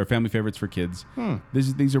kids or family favorites for kids.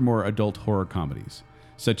 These are more adult horror comedies,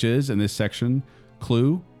 such as in this section,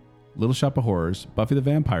 Clue, Little Shop of Horrors, Buffy the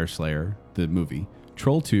Vampire Slayer, the movie,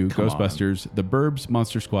 Troll 2, Come on. Ghostbusters, The Burbs,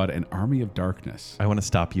 Monster Squad, and Army of Darkness. I want to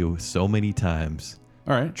stop you so many times.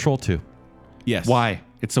 All right. Troll 2. Yes. Why?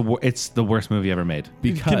 It's the worst movie ever made.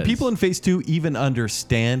 Because Can people in phase 2 even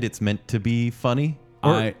understand it's meant to be funny?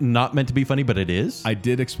 Or not meant to be funny, but it is? I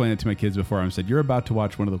did explain it to my kids before. I said, you're about to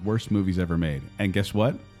watch one of the worst movies ever made. And guess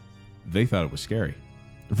what? They thought it was scary.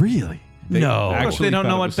 Really? They No. actually They don't thought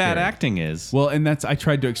know it what was bad scary. acting is. Well, and I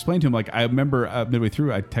tried to explain to him, like, I remember midway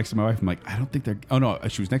through, I texted my wife, I'm like, I don't think they're, oh no,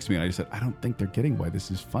 she was next to me, and I just said, I don't think they're getting why this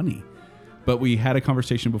is funny. But we had a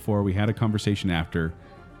conversation before, we had a conversation after.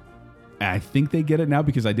 I think they get it now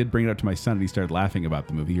because I did bring it up to my son, and he started laughing about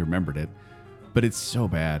the movie. He remembered it. But it's so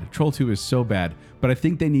bad. Troll 2 is so bad. But I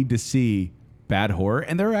think they need to see bad horror,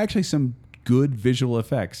 and there are actually some good visual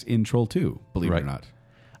effects in Troll 2, believe it Right. or not.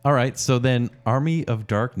 All right, so then Army of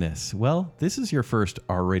Darkness. Well, this is your first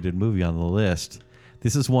R-rated movie on the list.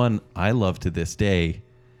 This is one I love to this day.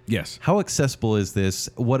 Yes. How accessible is this?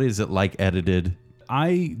 What is it like edited?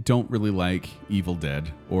 I don't really like Evil Dead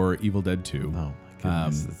or Evil Dead 2. Oh my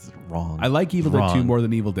goodness, this is wrong. I like Evil Dead 2 Wrong. more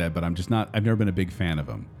than Evil Dead, but I've never been a big fan of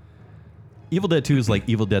them. Evil Dead 2 is like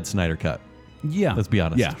Evil Dead Snyder Cut. Yeah. Let's be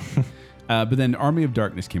honest. Yeah. But then Army of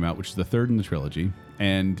Darkness came out, which is the third in the trilogy.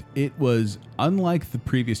 And it was unlike the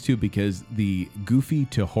previous two because the goofy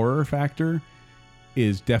to horror factor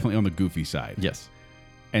is definitely on the goofy side. Yes.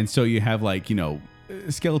 And so you have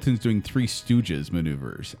skeletons doing Three Stooges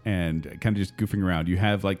maneuvers and kind of just goofing around. You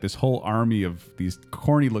have like this whole army of these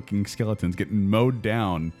corny looking skeletons getting mowed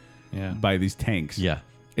down by these tanks. Yeah.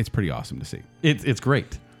 It's pretty awesome to see. It's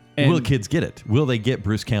great. And- Will kids get it? Will they get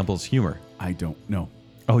Bruce Campbell's humor? I don't know.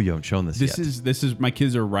 Oh, you haven't shown this yet. This is my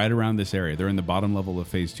kids are right around this area. They're in the bottom level of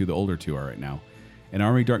phase 2. The older two are right now. And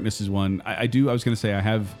Army of Darkness is one. I was going to say I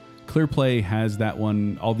have ClearPlay has that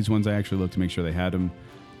one. All these ones I actually looked to make sure they had them.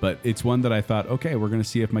 But it's one that I thought, okay, we're going to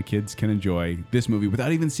see if my kids can enjoy this movie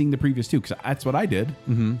without even seeing the previous two, because that's what I did.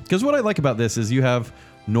 Because what I like about this is you have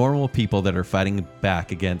normal people that are fighting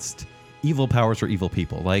back against evil powers or evil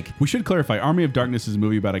people. Like, We should clarify, Army of Darkness is a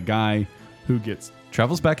movie about a guy who gets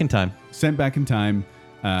travels back in time. sent back in time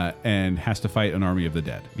and has to fight an army of the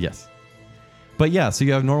dead. Yes. But yeah, so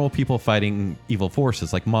you have normal people fighting evil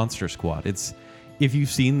forces like Monster Squad. It's, if you've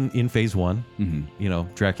seen in phase 1,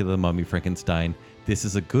 Dracula, the Mummy, Frankenstein, this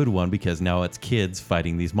is a good one because now it's kids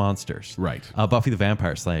fighting these monsters. Right. Buffy the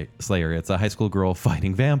Vampire Slayer. It's a high school girl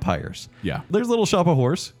fighting vampires. Yeah. There's Little Shop of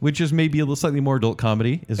Horrors, which is maybe a little slightly more adult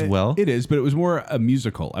comedy as well. It is, but it was more a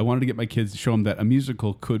musical. I wanted to get my kids to show them that a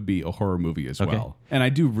musical could be a horror movie as well. And I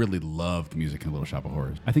do really love the music in Little Shop of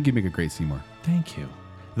Horrors. I think you'd make a great Seymour. Thank you.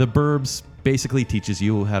 The Burbs basically teaches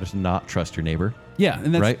you how to not trust your neighbor. Yeah,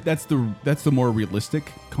 and Right. that's the more realistic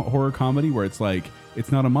horror comedy where it's like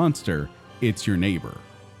it's not a monster, it's your neighbor,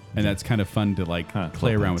 and that's kind of fun to like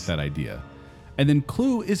play around with that idea. And then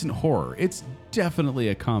Clue isn't horror; it's definitely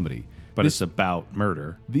a comedy, But it's about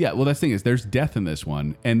murder. yeah. Well, that's the thing is there's death in this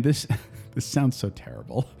one, and this this sounds so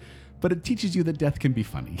terrible, but it teaches you that death can be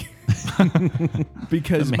funny.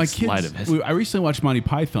 Because That my makes light kids, of it. I recently watched Monty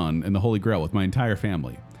Python and the Holy Grail with my entire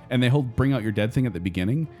family, and they hold "Bring Out Your Dead" thing at the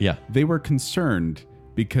beginning. Yeah. They were concerned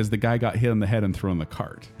because the guy got hit on the head and thrown in the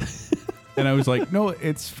cart. And I was like, no,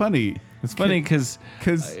 it's funny. It's funny because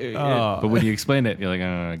Because but when you explain it, you're like,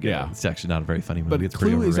 I get yeah. it. It's actually not a very funny movie. But it's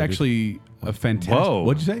pretty Clue is overrated. actually a fantastic. Whoa.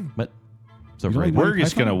 What'd you say? But it's like overrated. Monty We're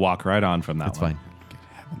just Python? gonna walk right on from that. That's one. fine.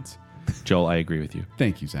 Heavens. Joel, I agree with you.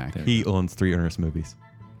 Thank you, Zach. He owns 3 Ernest movies.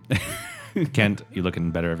 Kent, you're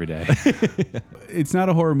looking better every day. It's not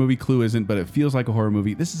a horror movie. Clue isn't, but it feels like a horror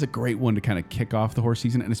movie. This is a great one to kind of kick off the horror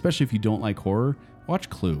season, and especially if you don't like horror, watch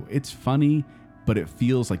Clue. It's funny, but it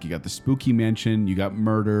feels like you got the spooky mansion, you got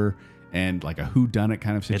murder, and like a whodunit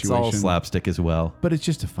kind of situation. It's all slapstick as well. But it's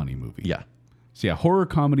just a funny movie. Yeah. So yeah, horror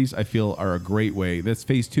comedies I feel are a great way. That's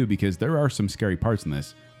phase 2 because there are some scary parts in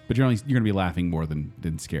this, but you're going to be laughing more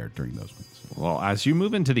than scared during those ones. Well, as you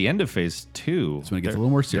move into the end of phase 2, That's when it gets a little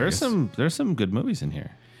more serious. There's some good movies in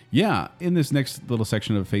here. Yeah, in this next little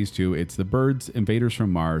section of phase 2, it's The Birds, Invaders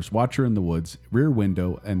from Mars, Watcher in the Woods, Rear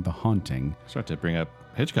Window, and The Haunting. Start to bring up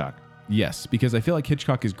Hitchcock. Yes, because I feel like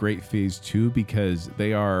Hitchcock is great phase 2 because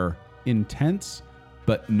they are intense,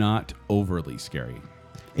 but not overly scary.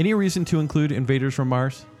 Any reason to include Invaders from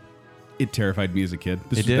Mars? It terrified me as a kid.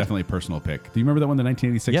 This It was did? definitely a personal pick. Do you remember that one, the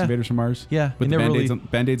 1986 Yeah. Invaders from Mars? Yeah, With it the never Band-Aids, really-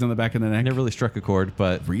 Band-Aids on the back of the neck? It never really struck a chord,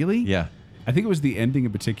 but Really? yeah. I think it was the ending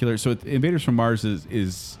in particular. So Invaders from Mars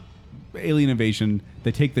is alien invasion.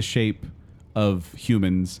 They take the shape of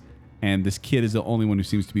humans, and this kid is the only one who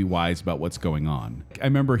seems to be wise about what's going on. I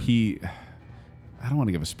remember I don't want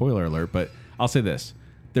to give a spoiler alert, but I'll say this.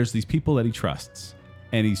 There's these people that he trusts,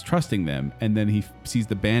 and he's trusting them, and then he sees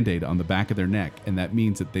the Band-Aid on the back of their neck, and that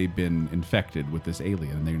means that they've been infected with this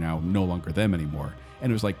alien, and they're now no longer them anymore.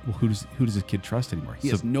 And it was like, well, who does this kid trust anymore? He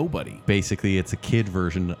has nobody. Basically, it's a kid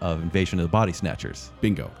version of Invasion of the Body Snatchers.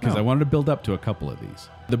 Bingo. Because I wanted to build up to a couple of these.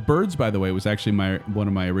 The Birds, by the way, was actually one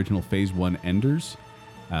of my original phase 1 enders.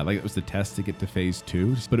 Like it was the test to get to phase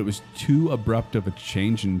 2, but it was too abrupt of a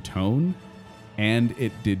change in tone, and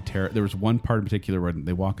it did there was one part in particular where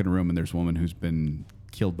they walk in a room and there's a woman who's been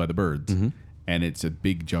killed by the birds, and it's a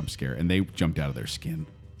big jump scare, and they jumped out of their skin.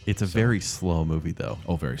 It's a very slow movie, though.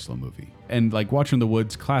 Oh, very slow movie. And like Watcher in the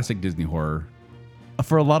Woods, classic Disney horror.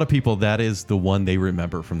 For a lot of people, that is the one they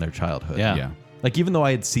remember from their childhood. Yeah. Like, even though I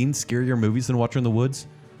had seen scarier movies than Watcher in the Woods,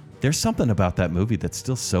 there's something about that movie that's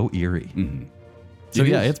still so eerie. So, It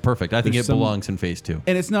yeah, is. it's perfect. I think There's it some- belongs in phase 2.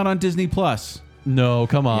 And it's not on Disney Plus. No,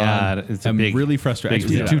 come on. Yeah, it's a I'm big, really frustrated. big I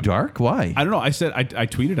Is tweeted it too at him. dark? Why? I don't know. I said I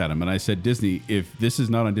tweeted at him and I said, Disney, if this is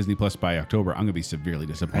not on Disney Plus by October, I'm going to be severely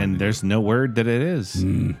disappointed. And there's no word that it is.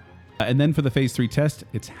 And then for the phase 3 test,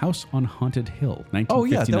 it's House on Haunted Hill, 1959. Oh,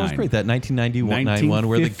 yeah, that was great. That 1990 one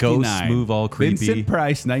where the ghosts 1959. move all creepy. Vincent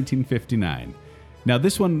Price, 1959. Now,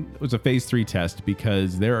 this one was a phase 3 test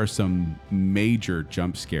because there are some major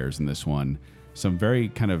jump scares in this one. Some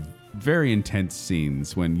very intense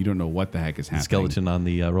scenes when you don't know what the heck is happening. Skeleton on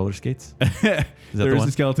the roller skates? Is that the There's one?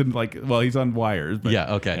 a skeleton, he's on wires. But,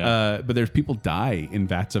 Yeah, okay. but there's people die in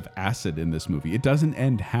vats of acid in this movie. It doesn't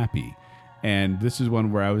end happy. And this is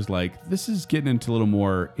one where I was like, this is getting into a little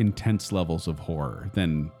more intense levels of horror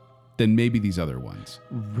than maybe these other ones.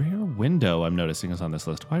 Rear Window, I'm noticing, is on this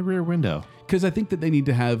list. Why Rear Window? Because I think that they need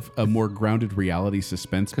to have a more grounded reality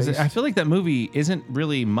suspense. Because base. I feel like that movie isn't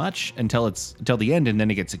really much until the end, and then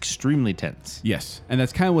it gets extremely tense. Yes, and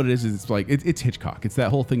that's kind of what it is. It's like it's Hitchcock. It's that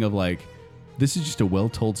whole thing of like, this is just a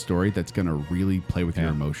well-told story that's going to really play with your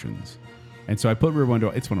emotions. And so I put Rear Window.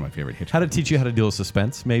 It's one of my favorite Hitchcock. How to teach you how to deal with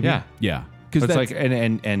suspense, maybe? Yeah. Yeah, Because because it's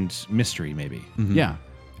like and mystery maybe. yeah,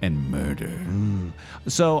 and murder.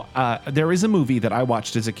 So there is a movie that I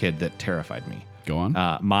watched as a kid that terrified me. Go on.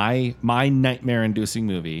 My nightmare-inducing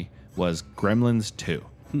movie was Gremlins 2.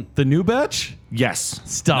 The new batch? Yes.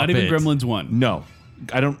 Stop Not even it. Gremlins 1. No,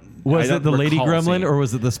 I don't. Was I it the don't lady recall gremlin seeing it. or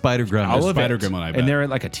was it the spider gremlin? All of Spider it. Gremlin, I bet. and they're at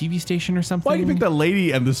like a TV station or something. Why do you pick the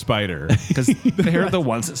lady and the spider? Because they're the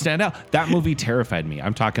ones that stand out. That movie terrified me.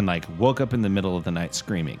 I'm talking like woke up in the middle of the night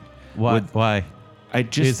screaming. Why? Why? I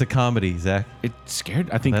just It's a comedy, Zach. it scared.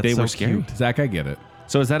 I think That's they so were scared. cute. Zach, I get it.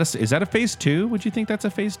 So is that a phase 2? Would you think that's a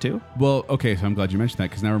phase 2, Well, okay, so I'm glad you mentioned that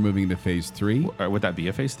because now we're moving into phase 3. or would that be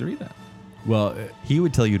a phase 3 then? Well, He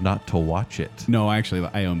would tell you not to watch it. no, actually,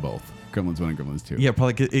 I own both. Gremlins 1 and Gremlins 2. Yeah,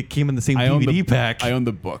 probably 'cause it came in the same I own DVD the pack. I own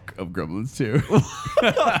the book of Gremlins 2.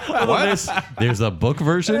 There's a book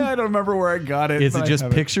version? I don't remember where I got it. Is but it I just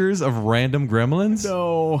have pictures of random gremlins?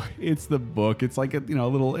 No, it's the book. It's like a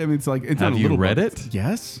little. I mean, it's like it's Have not a you little read book. it?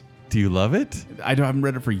 Yes, Do you love it? I haven't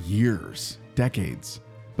read it for years, decades,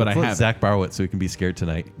 but I Let have. Zach borrow it so he can be scared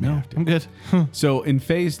tonight. No, I'm good. So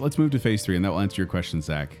let's move to phase 3, and that will answer your question,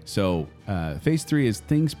 Zach. So phase 3 is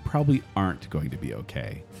things probably aren't going to be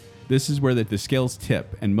okay. This is where the scales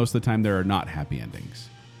tip, and most of the time there are not happy endings.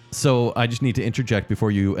 So I just need to interject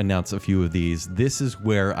before you announce a few of these. This is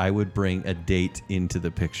where I would bring a date into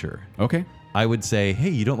the picture. Okay. I would say, hey,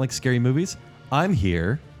 you don't like scary movies? I'm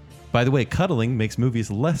here. By the way, cuddling makes movies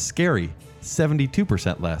less scary.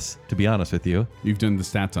 72% less, to be honest with you. You've done the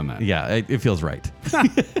stats on that. Yeah, it feels right.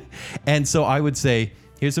 And so I would say,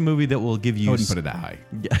 here's a movie that will give you... I wouldn't put it that high.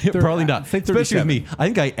 Yeah, probably not. Say Especially with 37. me. I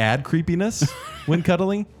think I add creepiness when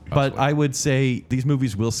cuddling. But I would say these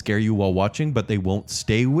movies will scare you while watching, but they won't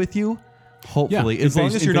stay with you. Hopefully. Yeah, as long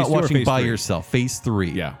in as you're phase not 2 or watching phase by 3? yourself. Phase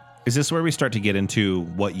 3. Yeah. Is this where we start to get into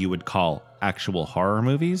what you would call actual horror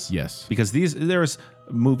movies? Yes. Because there's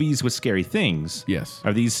movies with scary things. Yes.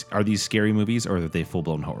 Are these scary movies or are they full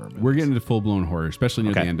blown horror movies? We're getting into full-blown horror, especially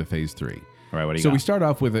near Okay. the end of phase 3. All right, what do you So got? we start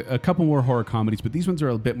off with a couple more horror comedies, but these ones are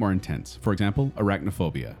a bit more intense. For example,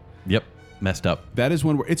 Arachnophobia. Yep. Messed up. That is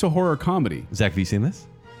one where it's a horror comedy. Zach, have you seen this?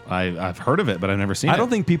 I've heard of it, but I've never seen it. I don't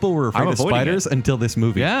think people were afraid I'm of avoiding spiders until this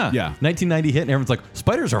movie. Yeah. Yeah. 1990 hit and everyone's like,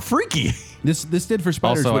 spiders are freaky. This did for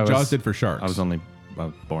spiders Also, what I Jaws was- did for sharks. I was only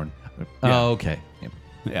born. Oh, okay.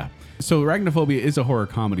 Yeah. So Arachnophobia is a horror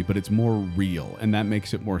comedy, but it's more real, and that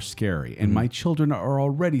makes it more scary. And my children are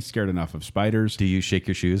already scared enough of spiders. Do you shake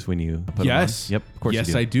your shoes when you put Yes. them on? Yep, of course Yes,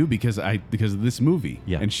 you do. I do because of this movie.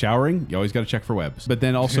 Yeah. And showering, you always got to check for webs. But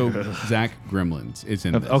then also Zach Gremlins is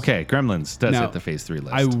in this. Okay, Gremlins does Now, hit the phase 3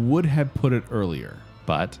 list. I would have put it earlier,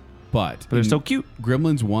 but but they're in so cute.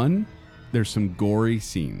 Gremlins 1, there's some gory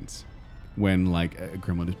scenes when like a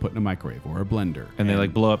gremlin is put in a microwave or a blender, And they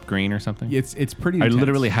like blow up green or something. it's pretty. I intense.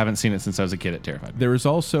 literally haven't seen it since I was a kid. It terrified me. There is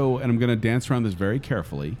also, and I'm going to dance around this very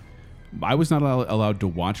carefully. I was not allowed to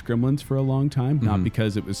watch Gremlins for a long time, not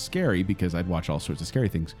because it was scary, because I'd watch all sorts of scary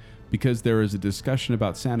things, because there is a discussion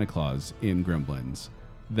about Santa Claus in Gremlins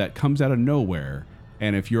that comes out of nowhere.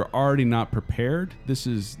 And if you're already not prepared, this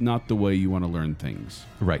is not the way you want to learn things.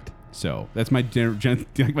 Right. So that's my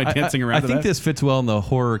dancing around. I to think that. this fits well in the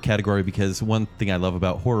horror category because one thing I love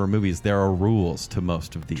about horror movies, there are rules to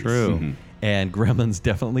most of these. True. And Gremlins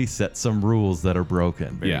definitely set some rules that are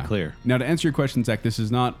broken. Very clear. Now, to answer your question, Zach, this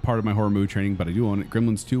is not part of my horror movie training, but I do own it.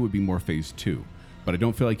 Gremlins 2 would be more phase 2. But I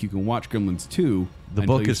don't feel like you can watch Gremlins 2. The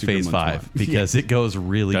until book you is see phase Gremlins 5 1. because it goes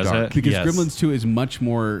really Does dark. it? Because Yes. Gremlins 2 is much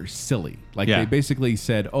more silly. Like Yeah. they basically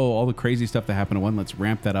said, oh, all the crazy stuff that happened in 1, let's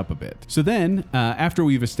ramp that up a bit. So then, after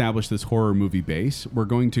we've established this horror movie base, we're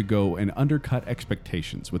going to go and undercut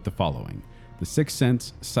expectations with the following: The Sixth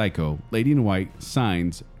Sense, Psycho, Lady in White,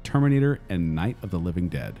 Signs, Terminator, and Night of the Living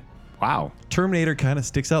Dead. Wow. Terminator kind of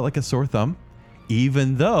sticks out like a sore thumb,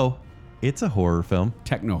 even though it's a horror film.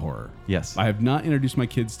 Techno horror. Yes. I have not introduced my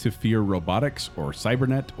kids to fear robotics or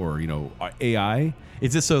cybernet or, AI.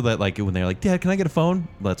 Is this so that like when they're like, Dad, can I get a phone?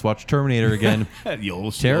 Let's watch Terminator again.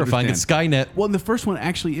 You'll Terrifying. It's understand. Skynet. Well, and the first one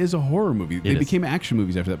actually is a horror movie. They is. became action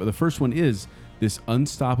movies after that, but the first one is this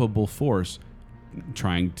unstoppable force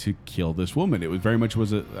trying to kill this woman. It was very much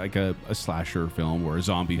like a slasher film or a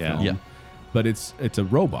zombie film. Yeah. But it's a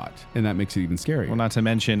robot, and that makes it even scarier. Well, not to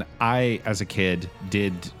mention, I, as a kid,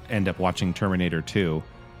 did end up watching Terminator 2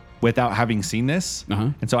 without having seen this. Uh-huh.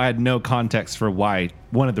 And so I had no context for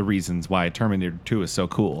one of the reasons why Terminator 2 is so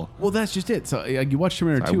cool. Well, that's just it. So you watch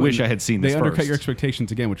Terminator So I 2. wish and I had seen They this undercut first. your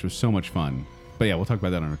expectations again, which was so much fun. But yeah, we'll talk about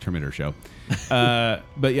that on a Terminator show.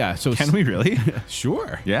 But yeah, so Can we really?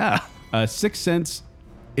 Sure. Yeah. Sixth Sense,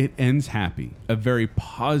 it ends happy. A very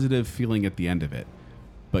positive feeling at the end of it.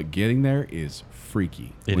 But getting there is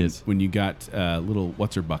freaky. It When- is. When you got little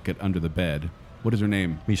what's-her-bucket under the bed. What is her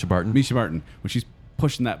name? Misha Barton. Misha Barton. When she's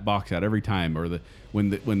pushing that box out every time, or when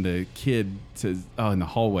the kid says, "Oh, in the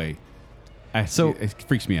hallway," So- it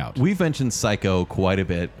freaks me out. We've mentioned Psycho quite a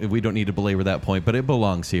bit. We don't need to belabor that point, but it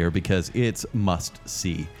belongs here because it's must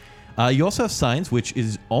see. You also have Signs, which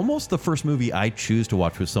is almost the first movie I choose to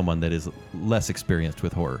watch with someone that is less experienced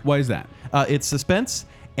with horror. Why is that? It's suspense,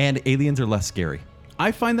 and aliens are less scary.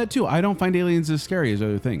 I find that too. I don't find aliens as scary as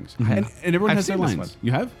other things. And everyone I've has their seen this lines. one.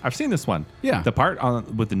 You have? I've seen this one. Yeah. The part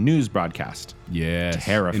with the news broadcast. Yes.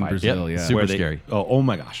 Terrifying. In Brazil, Yep. yeah. Super Where scary. Oh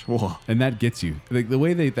my gosh. Whoa. And that gets you. The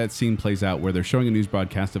way that scene plays out, where they're showing a news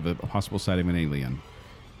broadcast of a possible sight of an alien,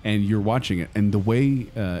 and you're watching it, and the way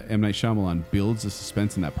M. Night Shyamalan builds the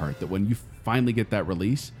suspense in that part, that when you finally get that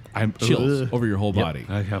release, I'm chills over your whole body.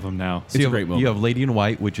 I have them now. It's a great moment. You have Lady in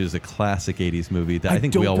White, which is a classic 80s movie that I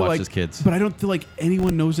think we don't all feel watched like- as kids. But I don't feel like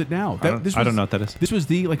anyone knows it now. I don't know what that is. This was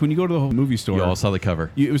like when you go to the movie store. You all saw the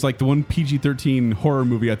cover. It was like the one PG-13 horror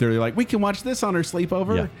movie out there. They're like, we can watch this on our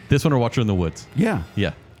sleepover. Yeah. This one or Watcher in the Woods. Yeah.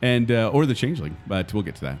 Yeah. And or The Changeling, but we'll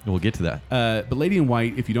get to that. We'll get to that. But Lady in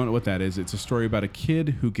White, if you don't know what that is, it's a story about a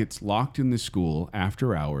kid who gets locked in the school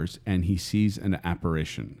after hours, and he sees an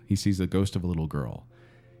apparition. He sees the ghost of a little girl.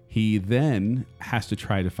 He then has to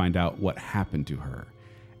try to find out what happened to her.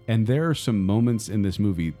 And there are some moments in this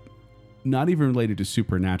movie, not even related to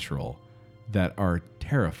supernatural, that are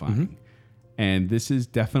terrifying. And this is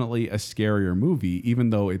definitely a scarier movie, even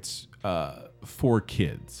though it's for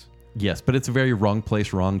kids. Yes, but it's a very wrong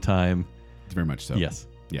place, wrong time. It's very much so. Yes.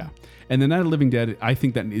 Yeah. And the Night of the Living Dead, I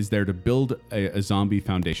think that is there to build a zombie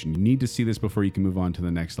foundation. You need to see this before you can move on to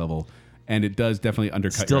the next level. And it does definitely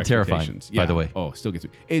undercut Still your terrifying, expectations. by the way. Oh, still gets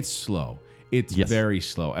me. It's slow. It's Yes. very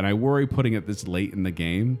slow. And I worry putting it this late in the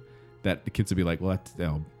game that the kids will be like, well, that's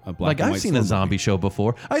a black Like, and I've white seen a slow zombie movie. show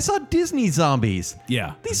before. I saw Disney zombies.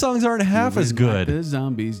 Yeah. These songs aren't half as Like good. the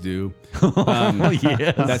zombies do. Oh,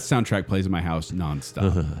 yes. That soundtrack plays in my house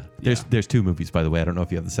nonstop. There's two movies, by the way. I don't know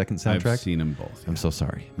if you have the second soundtrack. I've seen them both. I'm so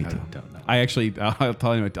sorry. Me too. Don't know. I actually, I'll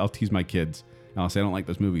tell you, I'll tease my kids. And I'll say I don't like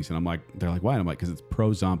those movies, and I'm like, they're like, why? And I'm like, because it's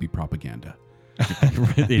pro-zombie propaganda.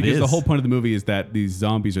 It Because is. the whole point of the movie is that these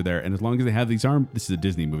zombies are there, and as long as they have these this is a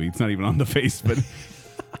Disney movie. It's not even on the face, but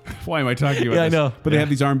why am I talking about Yeah, I this? know. But they have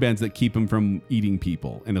these armbands that keep them from eating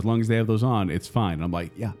people, and as long as they have those on, it's fine. And I'm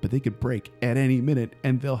like, yeah, but they could break at any minute,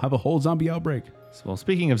 and they'll have a whole zombie outbreak. Well,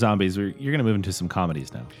 speaking of zombies, you're going to move into some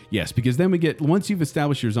comedies now. Yes, because then we get, once you've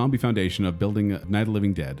established your zombie foundation of building Night of the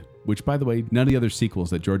Living Dead, which, by the way, none of the other sequels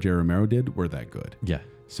that George A. Romero did were that good. Yeah.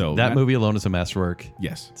 So that movie alone is a masterwork.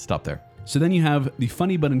 Yes. Stop there. So then you have the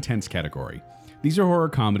funny but intense category. These are horror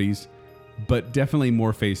comedies, but definitely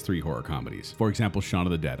more Phase 3 horror comedies. For example, Shaun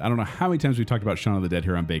of the Dead. I don't know how many times we talked about Shaun of the Dead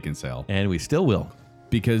here on Bacon Sale, And we still will.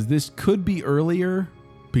 because this could be earlier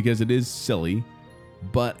because it is silly,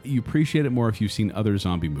 but you appreciate it more if you've seen other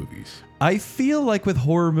zombie movies. I feel like with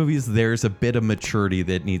horror movies, there's a bit of maturity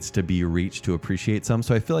that needs to be reached to appreciate some.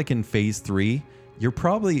 So I feel like in Phase 3, you're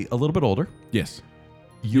probably a little bit older. Yes.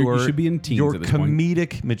 You should be in teens Your at this point.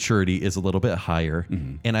 comedic maturity is a little bit higher.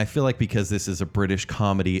 And I feel like because this is a British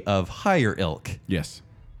comedy of higher ilk, Yes.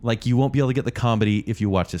 like you won't be able to get the comedy if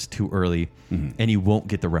you watch this too early, and you won't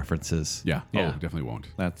get the references. Yeah. Yeah. Oh, definitely won't.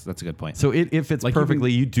 That's a good point. So it fits Like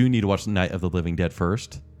perfectly. You do need to watch Night of the Living Dead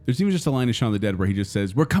first. There's even just a line in Shaun of the Dead where he just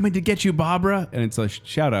says, "We're coming to get you, Barbara," and it's a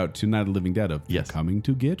shout out to Night of the Living Dead of Yes. "We're coming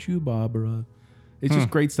to get you, Barbara." It's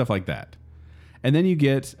just great stuff like that. And then you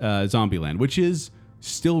get Zombieland, which is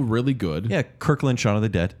still really good. Yeah, Kirkland, Shaun of the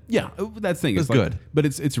Dead. Yeah, that's the thing. It's like- good. but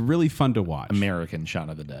it's really fun to watch. American Shaun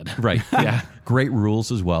of the Dead. Right. Yeah. Great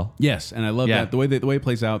rules as well. Yes, and I love Yeah. that the way it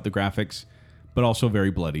plays out, the graphics, but also very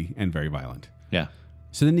bloody and very violent. Yeah.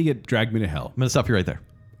 So then you get Drag Me to Hell. I'm going to stop you right there.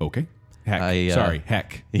 Okay. Heck. I, Sorry,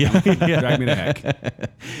 heck. Yeah. Drag Me to Heck.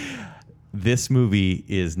 This movie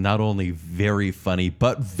is not only very funny,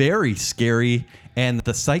 but very scary. And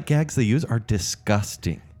the sight gags they use are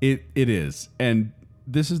disgusting. It is. And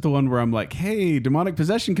this is the one where I'm like, hey, demonic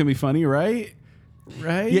possession can be funny, right?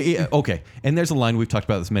 Right? Yeah, okay. And there's a line we've talked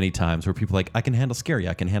about this many times where people are like, I can handle scary,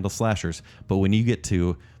 I can handle slashers. But when you get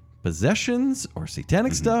to possessions or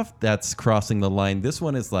satanic stuff, that's crossing the line. This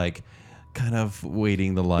one is like kind of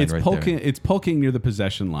waiting the line It's right poking there. it's poking near the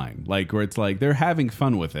possession line. Like where it's like they're having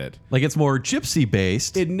fun with it. Like it's more gypsy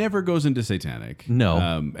based. It never goes into satanic.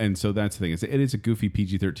 No. And so that's the thing. It is a goofy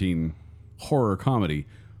PG-13 horror comedy,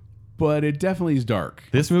 but it definitely is dark.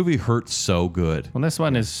 This movie hurts so good. Well, this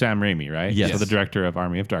one is Sam Raimi, right? Yes. So the director of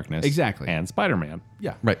Army of Darkness. Exactly. And Spider-Man.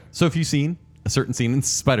 Yeah. Right. So if you've seen a certain scene in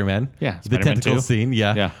Spider-Man, Yeah, the Spider-Man tentacle 2. scene,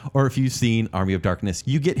 yeah. Yeah. Or if you've seen Army of Darkness,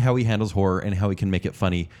 you get how he handles horror and how he can make it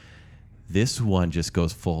funny. This one just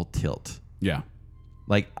goes full tilt. Yeah.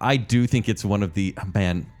 Like, I do think it's one of the,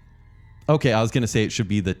 man, okay, I was going to say it should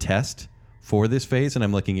be the test for this phase, and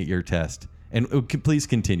I'm looking at your test. And please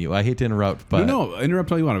continue. I hate to interrupt, but No,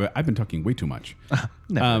 interrupt all you want. I've been talking way too much.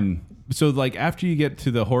 So like after you get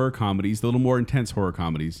to the horror comedies, the little more intense horror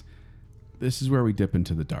comedies, this is where we dip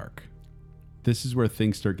into the dark. This is where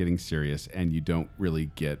things start getting serious, and you don't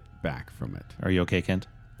really get back from it. Are you okay, Kent?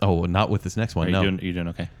 Oh, not with this next one. Are No. you doing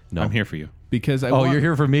okay? No. I'm here for you. Because Oh, you're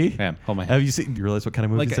here for me? Man, hold my hand. Have you seen? You realize what kind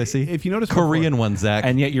of movies Like, I see? if you notice Korean before- ones, Zach.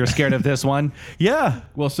 And yet you're scared of this one? yeah.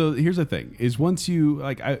 Well, so here's the thing: is once you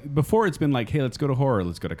before it's been like, hey, let's go to horror,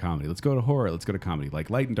 let's go to comedy, let's go to horror, let's go to comedy, like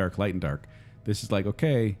light and dark, light and dark. This is like,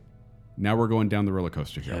 okay, now we're going down the roller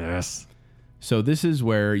coaster here. Yes. So this is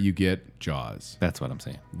where you get Jaws, That's what I'm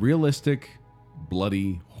saying. realistic,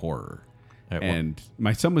 bloody horror. All right, well- And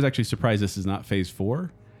my son was actually surprised this is not phase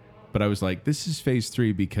 4, but I was like, this is phase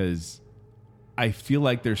 3 because I feel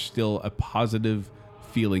like there's still a positive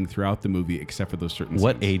feeling throughout the movie, except for those certain.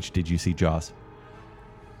 What scenes. age did you see Jaws?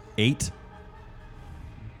 8?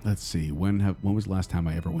 Let's see. When was the last time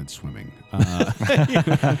I ever went swimming?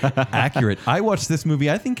 Accurate. I watched this movie.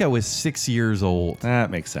 I think I was 6 years old. That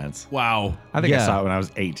makes sense. Wow. I think I Yeah. saw it when I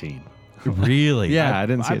was 18. Really? Yeah, I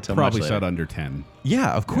didn't see it till probably much saw later. it under 10.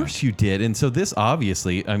 Yeah, of course you did. And so this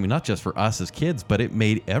obviously, I mean, not just for us as kids, but it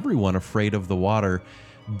made everyone afraid of the water.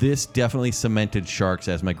 This definitely cemented sharks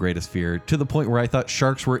as my greatest fear, to the point where I thought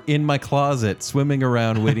sharks were in my closet, swimming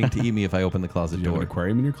around, waiting to eat me if I opened the closet Do you have an door.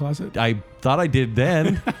 aquarium in your closet? I thought I did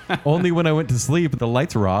then, only when I went to sleep, the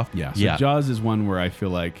lights were off. Yeah. So Jaws is one where I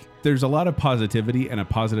feel like there's a lot of positivity and a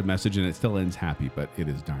positive message, and it still ends happy, but it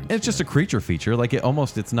is darn. And it's just a creature feature. Like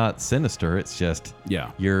it's not sinister. It's just,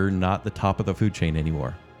 Yeah. you're not the top of the food chain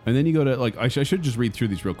anymore. And then you go to like I should just read through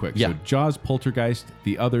these real quick. Yeah. So Jaws, Poltergeist,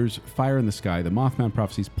 The Others, Fire in the Sky, The Mothman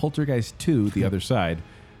Prophecies, Poltergeist 2, The Other Side,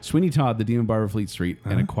 Sweeney Todd, The Demon Barber Fleet Street,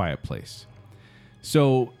 and A Quiet Place.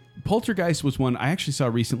 So Poltergeist was one I actually saw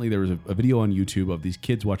recently. There was a video on YouTube of these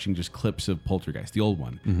kids watching just clips of Poltergeist, the old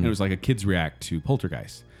one, and it was like a kids react to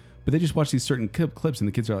Poltergeist. But they just watch these certain clips, and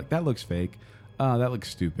the kids are like, "That looks fake. That looks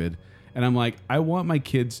stupid." And I'm like, I want my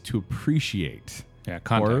kids to appreciate Yeah,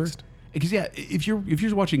 horror. context. Because if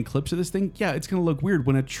you're watching clips of this thing, yeah, it's gonna look weird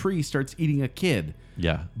when a tree starts eating a kid.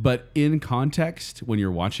 Yeah. But in context, when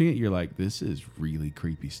you're watching it, you're like, this is really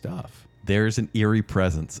creepy stuff. There's an eerie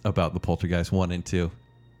presence about the Poltergeist 1 and 2.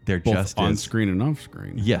 There Both just on is. screen and off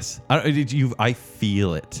screen. Yes. I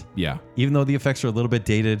feel it. Yeah. Even though the effects are a little bit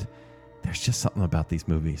dated, there's just something about these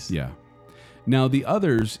movies. Yeah. Now the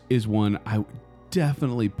Others is one I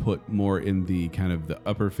definitely put more in the kind of the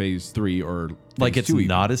upper phase 3 or Like phase it's 2 even.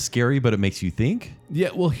 not as scary, but it makes you think. Yeah,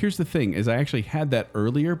 well, here's the thing: is I actually had that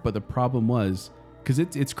earlier, but the problem was because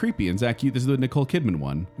it's creepy. And Zach, this is the Nicole Kidman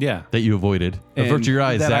one. Yeah. That you avoided. And Avert your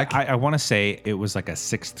eyes, That Zach. I want to say it was like a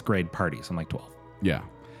 6th grade party, so I'm like 12. Yeah.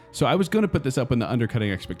 So I was going to put this up in the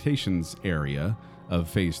undercutting expectations area of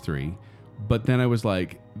phase 3, but then I was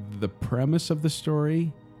like, the premise of the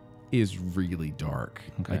story is really dark.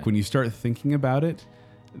 Okay. Like when you start thinking about it,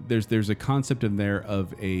 there's a concept in there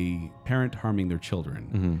of a parent harming their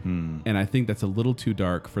children. And I think that's a little too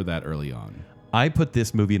dark for that early on. I put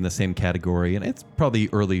this movie in the same category, and it's probably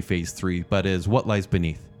early phase 3, but is What Lies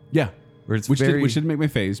Beneath. Yeah. Where it's Which very, didn't make my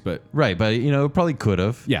phase, but right, but it probably could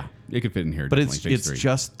have. yeah, it could fit in here. But definitely, it's phase 3.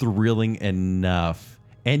 just thrilling enough,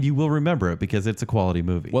 and you will remember it because it's a quality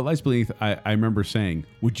movie. What Lies Beneath, I remember saying,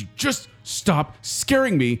 would you just stop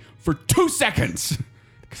scaring me for 2 seconds?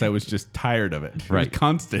 Because I was just tired of it. It was Right.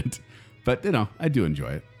 constant. But, I do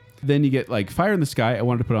enjoy it. Then you get like Fire in the Sky. I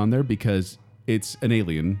wanted to put on there because it's an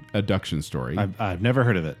alien abduction story. I've never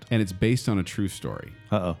heard of it. And it's based on a true story.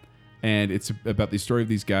 Uh-oh. And it's about the story of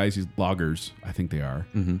these guys, these loggers, I think they are,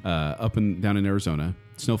 up and down in Arizona,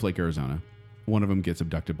 Snowflake, Arizona. One of them gets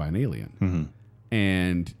abducted by an alien.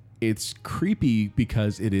 And it's creepy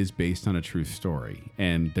because it is based on a true story.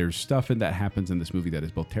 And there's stuff that happens in this movie that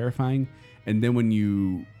is both terrifying. And then when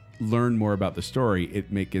you learn more about the story,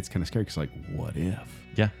 it gets kind of scary because, like, what if?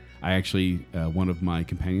 yeah. I actually, one of my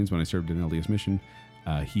companions when I served in LDS mission,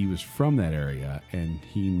 he was from that area and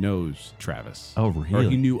he knows Travis. Oh, Or really?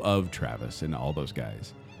 he knew of Travis and all those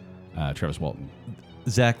guys. Travis Walton.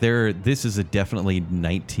 Zach, this is a definitely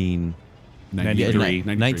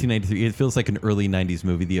 1993. It feels like an early 90s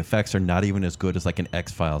movie. The effects are not even as good as like an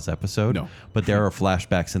X-Files episode. No. But there are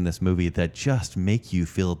flashbacks in this movie that just make you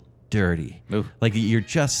feel dirty. Ooh. Like you're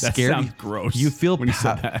just That scared. sounds gross You feel when you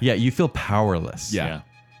said that. Yeah, you feel powerless. Yeah.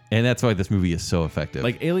 And that's why this movie is so effective.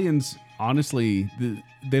 Like aliens, honestly,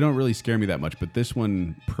 they don't really scare me that much, but this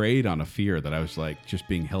one preyed on a fear that I was like, just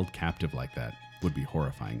being held captive like that would be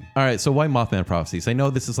horrifying. all right, so why Mothman Prophecies? I know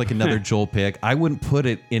this is like another Joel pick. I wouldn't put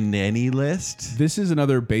it in any list. This is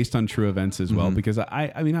another based on true events as well, because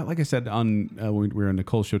I mean, like I said on when we were on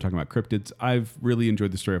Nicole's show talking about cryptids, I've really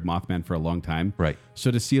enjoyed the story of Mothman for a long time. Right. So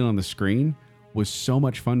to see it on the screen was so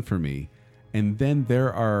much fun for me. And then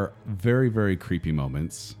there are very, very creepy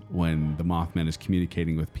moments when the Mothman is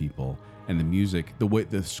communicating with people, and the music, the way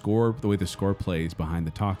the score plays behind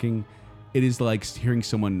the talking, it is like hearing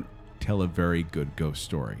someone tell a very good ghost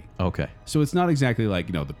story. Okay. So it's not exactly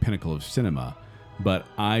like, the pinnacle of cinema, but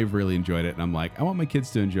I really enjoyed it, and I'm like, I want my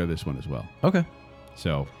kids to enjoy this one as well. Okay.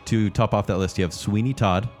 So, To top off that list, you have Sweeney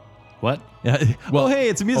Todd. What? Well, hey,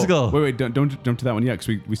 it's a musical. wait, don't jump to that one yet,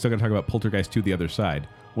 because we still got to talk about Poltergeist 2: The Other Side.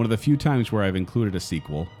 One of the few times where I've included a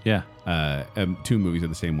sequel, Yeah. 2 movies of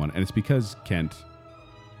the same one, and it's because Kane.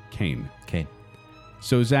 Kane.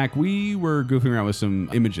 So, Zach, we were goofing around with some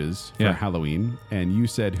images for Yeah. Halloween, and you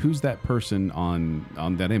said, who's that person on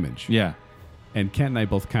that image? Yeah. And Kent and I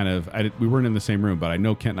both we weren't in the same room, but I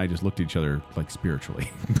know Kent and I just looked at each other like spiritually.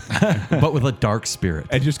 But with a dark spirit.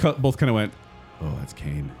 And just both kind of went, oh, that's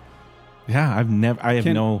Kane. Yeah. I have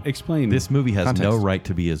Kent, no. explain. This movie has Context. no right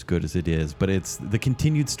to be as good as it is, but it's the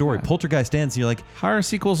continued story. Poltergeist ends, and you're like, Horror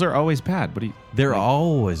sequels are always bad. What do you? they're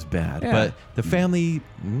always bad. Yeah. But the family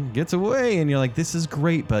gets away, and you're like, this is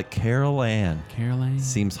great, but Carol Ann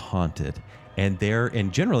seems haunted. And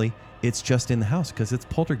generally, it's just in the house because it's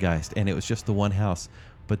Poltergeist, and it was just the one house.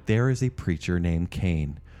 But there is a preacher named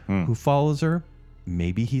Kane who follows her.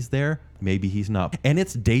 Maybe he's there, maybe he's not. And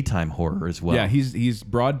it's daytime horror as well. Yeah, he's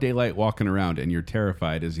broad daylight walking around, and you're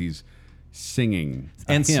terrified as he's singing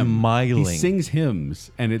a And hymn. smiling. He sings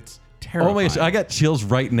hymns, and it's terrifying. Oh my gosh, I got chills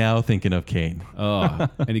right now thinking of Kane. Oh,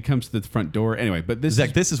 and he comes to the front door. Anyway, but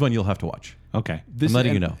Zach, this is one you'll have to watch. Okay. this I'm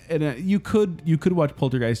letting and, you know. And you could watch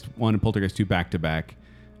Poltergeist 1 and Poltergeist 2 back to back.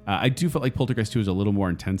 I do feel like Poltergeist 2 is a little more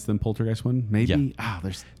intense than Poltergeist 1. Maybe. Yeah.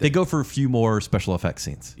 They go for a few more special effects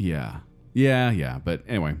scenes. Yeah. But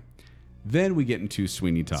anyway, then we get into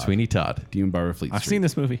Sweeney Todd. Sweeney Todd. Demon Barber Fleet I've Street. seen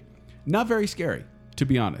this movie. Not very scary, to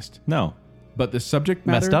be honest. No. But the subject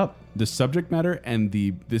matter, Messed up. The subject matter, and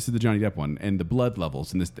this is the Johnny Depp one, and the blood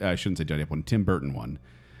levels, and this I shouldn't say Johnny Depp one, Tim Burton one.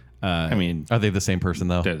 I mean, Are they the same person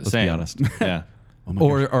though? they're the Let's same. be honest. Yeah. Oh my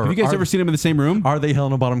Or- gosh. or have you guys are- ever seen them in the same room? Are they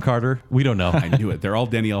Helena Bonham Carter? We don't know. I knew it. They're all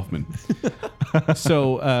Danny Elfman.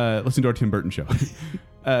 So listen to our Tim Burton show.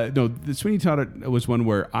 No, the Sweeney Todd was one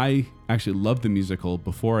where I actually loved the musical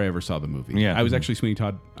before I ever saw the movie. Yeah. I was actually Sweeney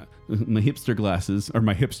Todd. My hipster glasses, or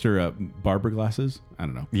my hipster barber glasses. I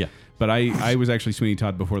don't know. Yeah. But I was actually Sweeney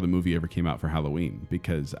Todd before the movie ever came out for Halloween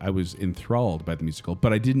because I was enthralled by the musical,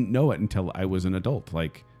 but I didn't know it until I was an adult.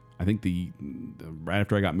 Like, I think right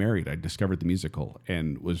after I got married, I discovered the musical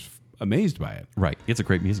and was amazed by it. Right. It's a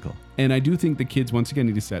great musical. And I do think the kids, once again,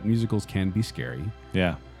 need to set musicals can be scary.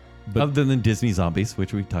 Yeah. But- Other than Disney Zombies,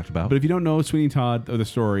 which we talked about. But if you don't know Sweeney Todd or the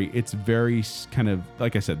story, it's very kind of,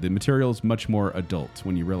 like I said, the material is much more adult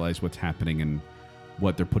when you realize what's happening and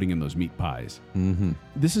what they're putting in those meat pies. Mm-hmm.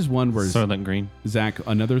 This is one where, Soylent Green. Zach,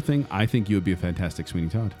 another thing, I think you would be a fantastic Sweeney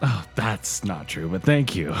Todd. Oh, that's not true, but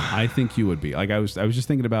thank you. I think you would be. Like I was just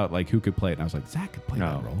thinking about like who could play it, and I was like, Zach could play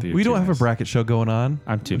that role. dude, we don't too have nice. a bracket show going on.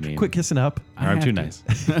 I'm too mean. Quit kissing up. I'm have too to. nice.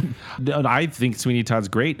 No, I think Sweeney Todd's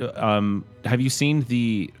great. Have you seen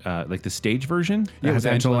the like the stage version? Yeah, It with has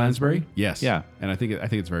Angela Lansbury. Yes. Yeah. And I think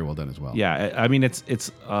it's very well done as well. Yeah, I mean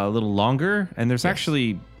it's a little longer, and there's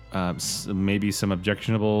actually maybe some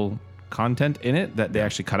objectionable content in it that they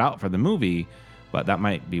actually cut out for the movie, but that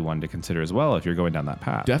might be one to consider as well if you're going down that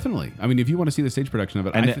path. Definitely. I mean, if you want to see the stage production of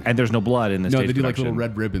it, And there's no blood in the no, stage they do like production. little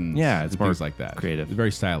red ribbons. Yeah, it's and more things like that. creative. It's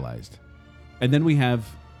very stylized. And then we have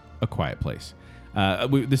A Quiet Place.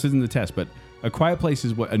 This isn't the test, but A Quiet Place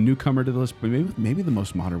is what a newcomer to the list, but maybe the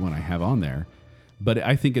most modern one I have on there. But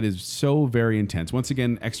I think it is so very intense. Once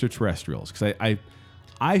again, extraterrestrials, because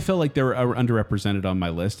I felt like they were underrepresented on my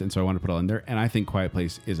list, and so I want to put it on there. And I think Quiet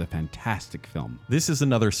Place is a fantastic film. This is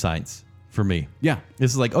another science for me. Yeah.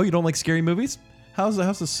 This is like, oh, you don't like scary movies? How's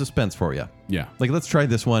the suspense for you? Yeah. Like, let's try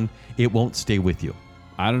this one. It won't stay with you.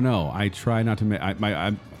 I don't know. I try not to make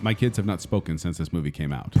my kids have not spoken since this movie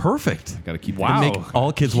came out. Perfect. Got to keep Wow. Make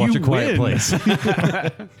all kids watch You A Quiet win. Place.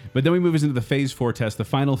 But then we move us into the phase 4 test, the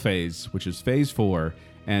final phase, which is phase 4,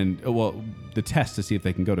 and the test to see if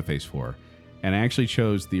they can go to phase 4. And I actually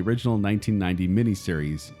chose the original 1990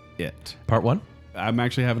 miniseries, It. Part 1? I'm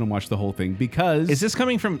actually having them watch the whole thing because Is this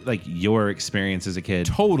coming from like your experience as a kid?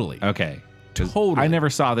 totally. Okay. 'Cause Totally. I never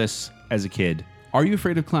saw this as a kid. Are you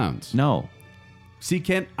afraid of clowns? No. See,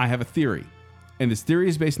 Kent, I have a theory. And this theory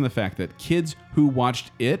is based on the fact that kids who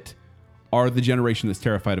watched It are the generation that's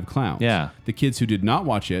terrified of clowns. Yeah. The kids who did not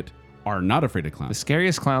watch it are not afraid of The clowns.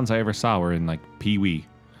 scariest clowns I ever saw were in like Pee-wee.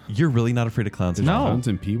 You're really not afraid of clowns at No. all? Clowns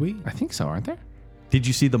and Pee-wee? I think so, aren't there? Did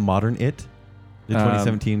you see the modern It? The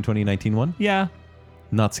 2017, 2019 one? Yeah.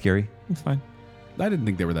 Not scary. It's fine. I didn't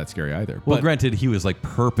think they were that scary either. Well, but granted, he was like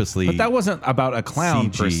purposely. But that wasn't about a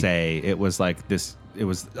clown per CG. se. It was like this. It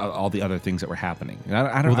was all the other things that were happening. And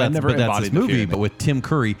I don't. Well, I that's, never but that's embodied this the fear movie, in but it. with Tim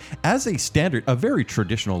Curry as a standard, a very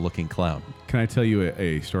traditional looking clown. can I tell you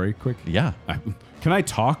a story quick? Yeah. Can I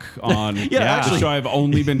talk on actually. the show I've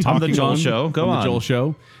only been On the talking Joel on? Show. Go on. on. The Joel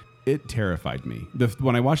Show. It terrified me.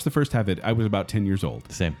 When I watched the first half of it, I was about 10 years old.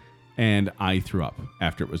 Same. And I threw up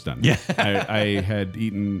after it was done. Yeah. I had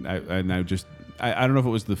eaten, and I don't know if it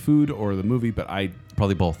was the food or the movie, but I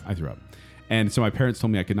Probably both. threw up. And so my parents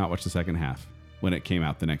told me I could not watch the second half when it came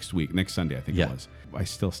out the next Sunday, I think Yeah. it was. I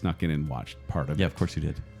still snuck in and watched part of Yeah, it. of course you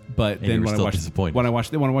did. But And you then were when I still watched disappointed. when I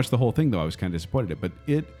watched the whole thing, though, I was kind of disappointed. But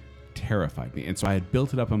it terrified me, and so I had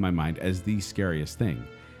built it up in my mind as the scariest thing.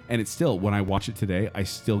 And it's still, when I watch it today, I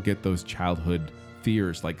still get those childhood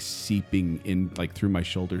fears like seeping in, like through my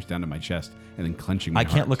shoulders down to my chest, and then clenching. My I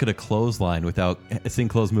can't look at a clothesline without seeing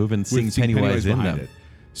clothes move and seeing with Pennywise in behind them. it.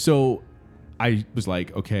 So I was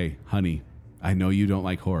like, okay, honey, I know you don't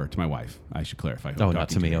like horror. To my wife, I should clarify. who I'm Oh, not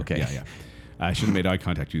talking to me, here. okay. Yeah. I should have made eye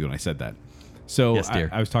contact with you when I said that. So Yes, dear.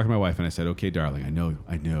 I was talking to my wife and I said, okay, darling, I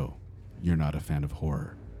know you're not a fan of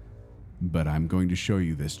horror, but I'm going to show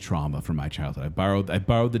you this trauma from my childhood. I borrowed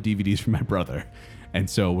the DVDs from my brother, and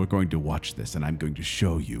so we're going to watch this, and I'm going to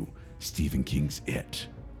show you Stephen King's It.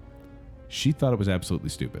 She thought it was absolutely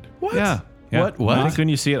stupid. What? Yeah. What? I think when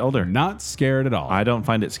you see it older, Not scared at all. I don't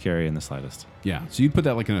find it scary in the slightest. Yeah. So you'd put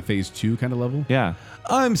that like in a phase 2 kind of level? Yeah.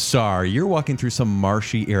 I'm sorry. You're walking through some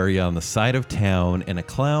marshy area on the side of town, and a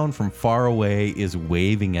clown from far away is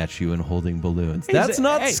waving at you and holding balloons. That's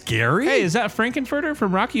not scary. Hey, is that Frankenfurter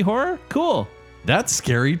from Rocky Horror? Cool. That's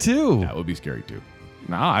scary too. That would be scary too.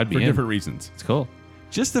 No, I'd be For in. different reasons. It's cool.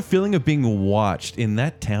 Just the feeling of being watched in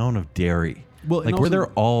that town of Derry. Well, and like where also-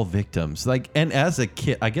 they're all victims. Like, and as a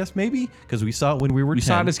kid, I guess maybe because we saw it when we were You 10.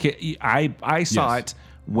 saw it as kid. I saw Yes. it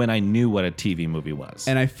when I knew what a TV movie was.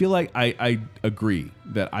 And I feel like I agree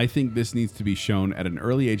that I think this needs to be shown at an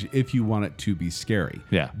early age if you want it to be scary.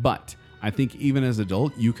 Yeah. But I think even as an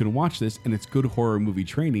adult, you can watch this and it's good horror movie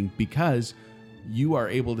training because you are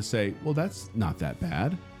able to say, well, that's not that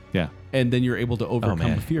bad. yeah. And then you're able to overcome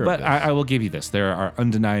man. the fear But of this. I will give you this. There are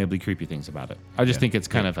undeniably creepy things about it. I just think it's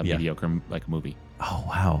kind of a Yeah. mediocre like movie. Oh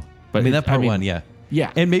wow! But I mean it- that part I mean- one, yeah,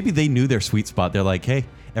 Yeah. And maybe they knew their sweet spot. They're like, hey,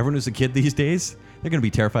 everyone who's a kid these days, they're going to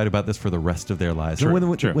be terrified about this for the rest of their lives. True,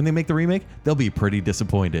 And true. when they make the remake, they'll be pretty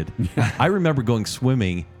disappointed. I remember going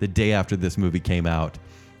swimming the day after this movie came out,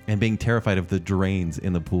 and being terrified of the drains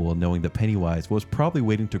in the pool, knowing that Pennywise was probably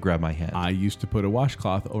waiting to grab my hand. I used to put a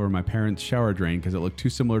washcloth over my parents' shower drain because it looked too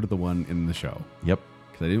similar to the one in the show. Yep.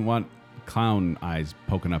 Because I didn't want clown eyes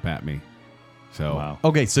poking up at me. So Wow.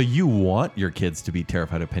 Okay, so you want your kids to be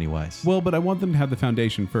terrified of Pennywise? Well, but I want them to have the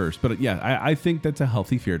foundation first. But yeah, I think that's a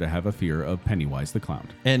healthy fear to have a fear of Pennywise the clown.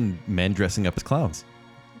 And men dressing up as clowns.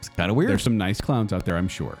 It's kind of weird. There's some nice clowns out there, I'm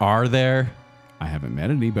sure. Are there? I haven't met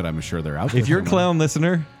any, but I'm sure they're out there. If you're a somewhere. clown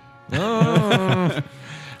listener,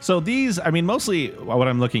 So these, I mean, mostly what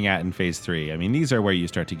I'm looking at in phase 3, I mean, these are where you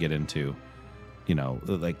start to get into, you know,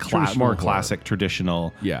 like Traditional more horror. classic,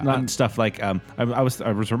 traditional, Yeah. not stuff like I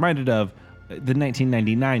was reminded of the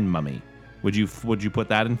 1999 Mummy. Would you put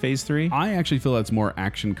that in phase 3? I actually feel that's more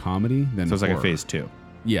action comedy than So it's like a horror. phase 2.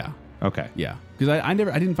 Yeah, Okay. yeah. Because I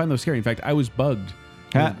didn't find those scary. In fact, I was bugged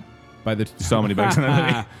Ha. by the So many bugs in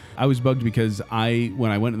that movie. I was bugged because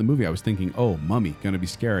when I went in the movie, I was thinking, oh, Mummy, gonna be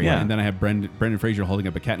scary. Yeah. And then I have Brendan Fraser holding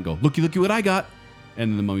up a cat and go, looky what I got.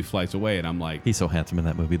 And then the mummy flies away, and I'm like, he's so handsome in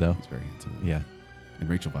that movie, though. he's very handsome. Yeah. And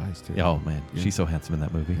Rachel Weisz too. Oh man, she's so handsome in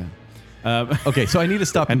that movie. Yeah. Okay, so I need to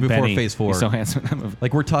stop you And before Benny, phase 4. he's so handsome in that movie.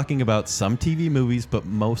 Like we're talking about some TV movies, but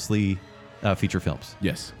mostly feature films.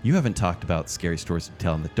 Yes. You haven't talked about Scary Stories to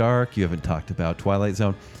Tell in the Dark. You haven't talked about Twilight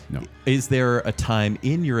Zone. No. Is there a time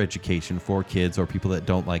in your education for kids or people that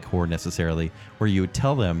don't like horror necessarily where you would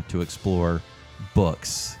tell them to explore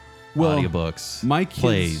books, audiobooks,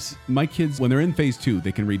 plays? My kids, when they're in phase 2,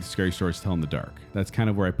 they can read Scary Stories to Tell in the Dark. That's kind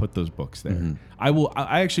of where I put those books there. Mm-hmm.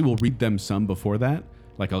 I actually will read them some before that.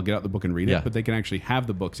 Like I'll get out the book and read Yeah. it, but they can actually have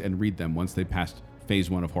the books and read them once they passed phase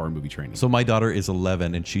 1 of horror movie training. So my daughter is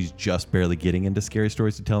 11 and she's just barely getting into Scary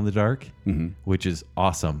Stories to Tell in the Dark, which is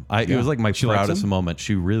awesome. It Yeah. was like my She likes proudest them? moment.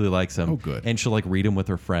 She really likes them. Oh, good. And she'll like read them with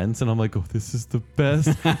her friends, and I'm like, oh, this is the best.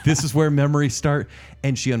 This is where memories start.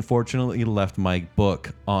 And she unfortunately left my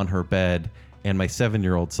book on her bed, and my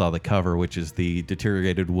 7-year-old saw the cover, which is the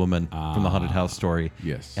deteriorated woman from the haunted house story.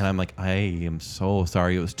 Yes. And I'm like, I am so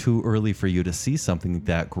sorry. It was too early for you to see something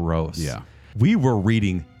that gross. Yeah. We were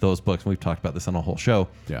reading those books, and we've talked about this on a whole show.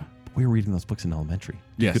 Yeah. We were reading those books in elementary.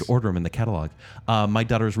 Yes. You could order them in the catalog. My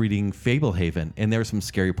daughter's reading Fablehaven, and there's some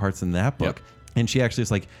scary parts in that book. And she actually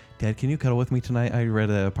is like, Dad, can you cuddle with me tonight? I read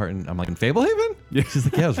a part, and I'm like, in Fablehaven? Yeah. She's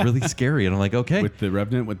like, yeah, it was really scary. And I'm like, okay. With the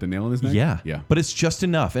Revenant with the nail in his neck? Yeah. Yeah. But it's just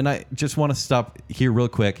enough. And I just want to stop here real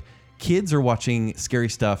quick. Kids are watching scary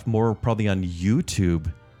stuff more probably on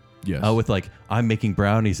YouTube. Yes. With like, I'm making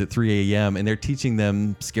brownies at 3 a.m. and they're teaching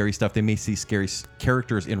them scary stuff. They may see scary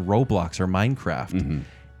characters in Roblox or Minecraft.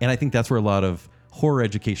 And I think that's where a lot of horror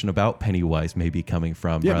education about Pennywise may be coming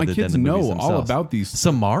from. Yeah, my rather kids than the know movies all themselves. about these.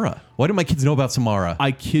 Samara. Why do my kids know about Samara?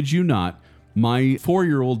 I kid you not. My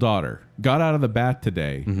 4-year-old daughter got out of the bath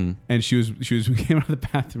today, and she came out of the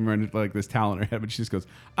bathroom wearing like this towel on her head, but she just goes,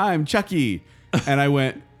 "I'm Chucky," and I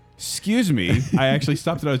went, "Excuse me." I actually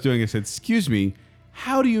stopped what I was doing. I said, "Excuse me,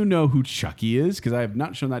 how do you know who Chucky is?" Because I have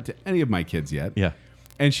not shown that to any of my kids yet. Yeah.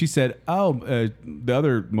 And she said, "Oh, one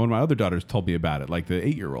of my other daughters told me about it, like the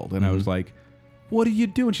 8-year-old," and I was like, "What do you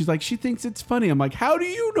do?" And she's like, "She thinks it's funny." I'm like, "How do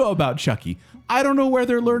you know about Chucky?" I don't know where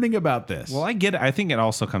they're learning about this. Well, I get it. I think it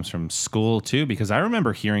also comes from school too, because I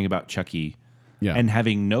remember hearing about Chucky Yeah. and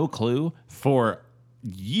having no clue for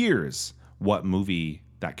years what movie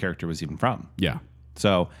that character was even from. Yeah.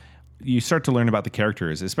 So you start to learn about the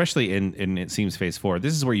characters, especially in It Seems Phase 4.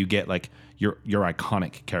 This is where you get like your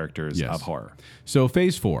iconic characters Yes. of horror. So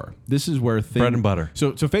phase 4, this is where things... Bread and butter.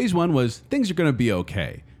 So phase 1 was things are going to be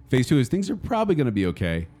okay. Phase 2 is things are probably going to be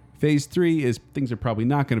okay. Phase 3 is things are probably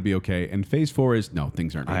not going to be okay. And phase 4 is no,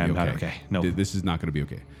 things aren't going to be okay. I am not okay. No. This is not going to be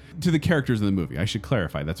okay. To the characters in the movie, I should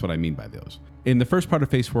clarify. That's what I mean by those. In the first part of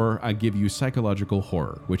phase 4, I give you psychological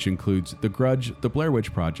horror, which includes The Grudge, The Blair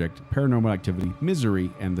Witch Project, Paranormal Activity,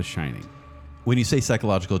 Misery, and The Shining. When you say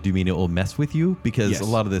psychological, do you mean it will mess with you? Because Yes. a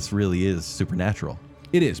lot of this really is supernatural.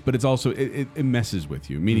 It is, but it's also it messes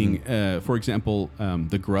with you. Meaning, for example,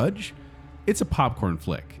 The Grudge, it's a popcorn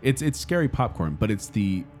flick. It's scary popcorn, but it's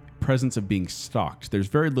the presence of being stalked. There's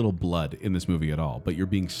very little blood in this movie at all, but you're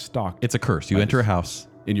being stalked. It's a curse. You enter a house,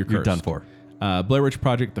 and you're done cursed. for. Blair Witch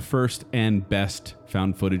Project, the first and best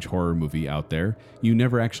found footage horror movie out there. You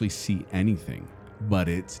never actually see anything, but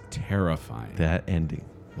it's terrifying. That ending.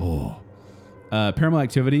 Paranormal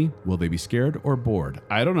Activity, will they be scared or bored?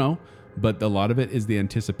 I don't know, but a lot of it is the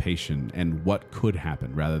anticipation and what could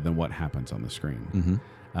happen rather than what happens on the screen.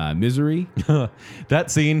 Misery, That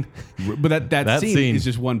scene. but that scene, scene. is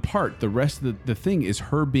just one part. The rest of the thing is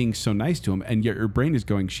her being so nice to him, and yet your brain is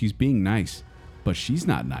going, she's being nice, but she's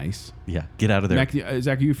not nice. Yeah, get out of there. Mac,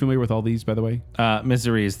 Zach, are you familiar with all these, by the way?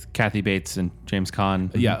 Misery is Kathy Bates and James Caan.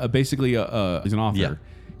 Yeah, basically, he's an author. Yeah.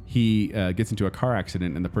 He gets into a car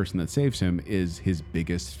accident, and the person that saves him is his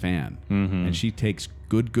biggest fan, and she takes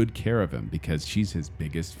good care of him because she's his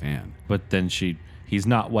biggest fan. But then he's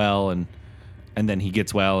not well, and then he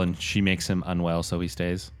gets well, and she makes him unwell, so he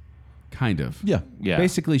stays. Kind of. Yeah. Yeah.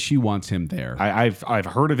 Basically, she wants him there. I've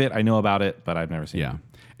heard of it. I know about it, but I've never seen Yeah. it.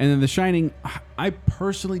 And then The Shining, I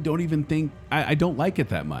personally don't even think, I don't like it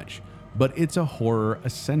that much, but it's a horror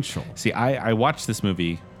essential. See, I watched this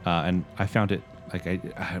movie, and I found it, like,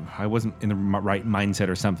 I wasn't in the right mindset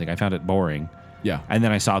or something. I found it boring. Yeah. And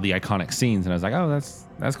then I saw the iconic scenes, and I was like, oh,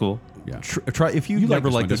 that's cool. Yeah. Try if you You like never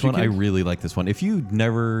this liked one, this don't one. you, I kid? really like this one. If you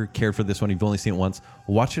never cared for this one, you've only seen it once.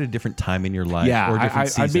 Watch it a different time in your life. Yeah, or a different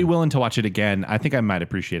season. I'd be willing to watch it again. I think I might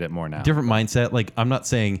appreciate it more now. Different mindset. Like, I'm not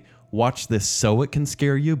saying watch this so it can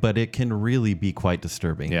scare you, but it can really be quite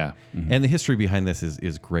disturbing. Yeah. And the history behind this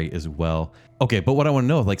is great as well. Okay, but what I want to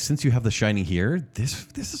know, like, since you have The Shining here, this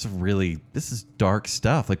is dark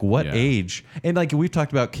stuff. Like, what Yeah. age? And like we've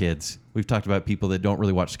talked about kids, we've talked about people that don't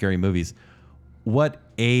really watch scary movies. What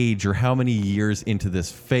age or how many years into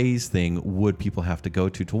this phase thing would people have to go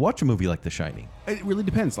to watch a movie like The Shining? It really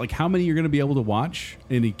depends. Like how many you're going to be able to watch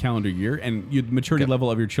in a calendar year and the maturity level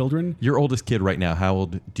of your children. Your oldest kid right now, how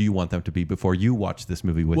old do you want them to be before you watch this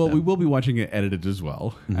movie with Well, them? we will be watching it edited as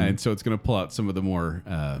well. And so it's going to pull out some of the more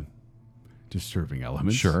disturbing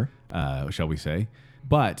elements. Sure. Shall we say.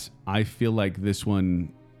 But I feel like this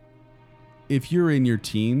one, if you're in your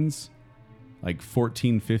teens, like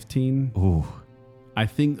 14, 15, Ooh. I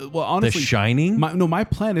think, well, honestly, The Shining? My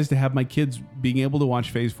plan is to have my kids being able to watch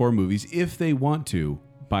Phase 4 movies if they want to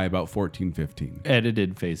by about 14, 15.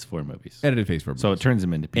 Edited Phase 4 movies. Edited Phase 4 movies. So it turns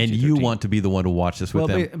them into PG-13. And you want to be the one to watch this with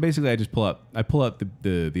well, them basically, I pull out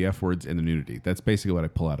the F words and the nudity. That's basically what I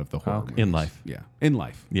pull out of the horror movies. in life. Yeah, in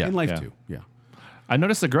life. Yeah. In life Yeah. too. Yeah. I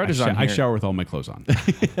noticed the Grudge is on I here. shower with all my clothes on.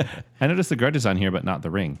 I noticed the Grudge is on here, but not the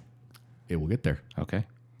Ring. It will get there. Okay.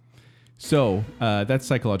 So that's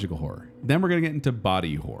psychological horror. Then we're gonna get into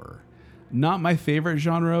body horror. Not my favorite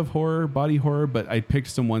genre of horror, body horror, but I picked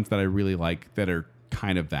some ones that I really like that are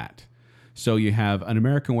kind of that. So you have An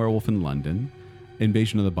American Werewolf in London,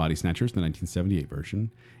 Invasion of the Body Snatchers, the 1978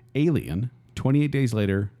 version, Alien, 28 Days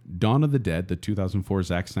Later, Dawn of the Dead, the 2004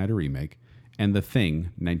 Zack Snyder remake, and The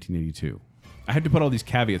Thing, 1982. I had to put all these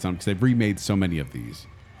caveats on because they've remade so many of these.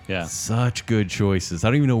 Yeah. Such good choices. I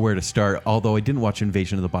don't even know where to start. Although I didn't watch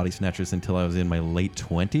Invasion of the Body Snatchers until I was in my late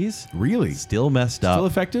 20s. Really? Still messed up. Still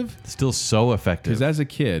effective? Still so effective. Because as a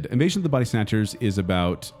kid, Invasion of the Body Snatchers is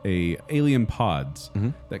about alien pods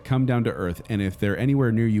that come down to Earth, and if they're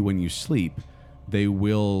anywhere near you when you sleep, they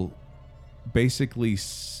will basically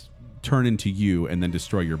turn into you and then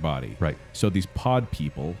destroy your body. Right. So these pod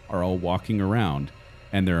people are all walking around,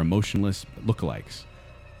 and they're emotionless lookalikes.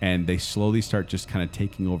 And they slowly start just kind of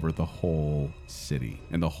taking over the whole city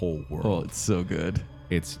and the whole world. Oh, it's so good.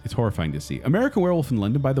 It's horrifying to see. American Werewolf in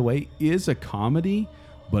London, by the way, is a comedy,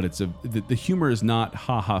 but the humor is not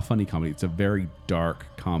ha-ha funny comedy. It's a very dark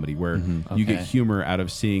comedy where you get humor out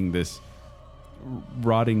of seeing this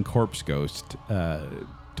rotting corpse ghost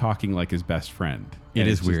talking like his best friend. It And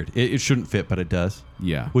is it's just- weird. It shouldn't fit, but it does.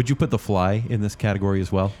 Yeah. Would you put The Fly in this category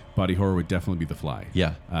as well? Body horror would definitely be The Fly.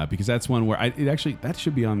 Yeah. Because that's one where that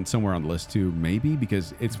should be on somewhere on the list too, maybe,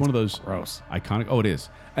 because it's one of those Gross. iconic. Oh, it is.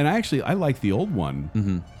 And I like the old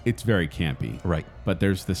one. It's very campy. Right. But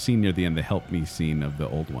there's the scene near the end, the help me scene of the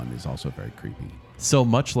old one is also very creepy. So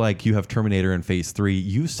much like you have Terminator in Phase 3,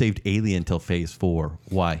 you saved Alien till Phase 4.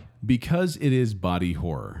 Why? Because it is body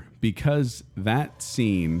horror. Because that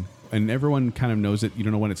scene, and everyone kind of knows it. You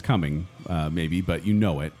don't know when it's coming, maybe, but you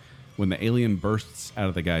know it. When the alien bursts out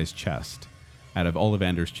of the guy's chest, out of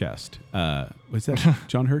Ollivander's chest. Was that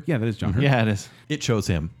John Hurt? Yeah, that is John Hurt. Yeah, it is. It chose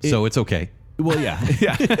him, so it's okay. Well, yeah.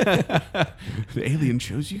 The alien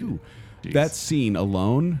chose you. Jeez. That scene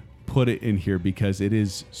alone put it in here because it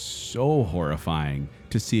is so horrifying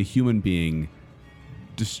to see a human being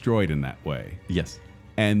destroyed in that way. Yes.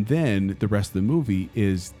 And then the rest of the movie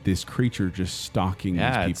is this creature just stalking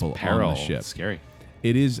Yeah, these it's people peril. on the ship. It's scary.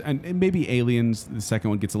 It is, and maybe Aliens, the second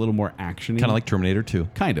one gets a little more actiony. Kind of like Terminator 2.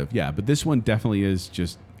 Kind of, yeah. But this one definitely is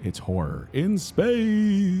just, it's horror in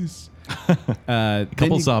space.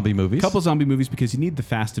 Couple zombie movies. Couple zombie movies because you need the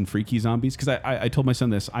fast and freaky zombies. Because I told my son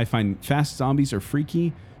this. I find fast zombies are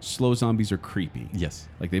freaky, slow zombies are creepy. Yes.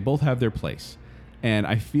 Like they both have their place. And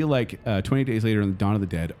I feel like 28 Days Later and Dawn of the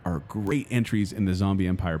Dead are great entries in the zombie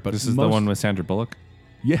empire. But This is the one with Sandra Bullock.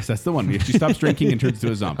 Yes, that's the one. She stops drinking and turns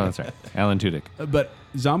into a zombie. Oh, that's right. Alan Tudyk. But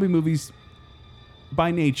zombie movies,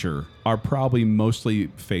 by nature, are probably mostly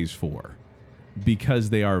Phase 4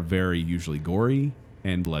 because they are very usually gory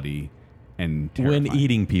and bloody and terrifying. When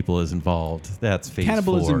eating people is involved, that's Phase 4.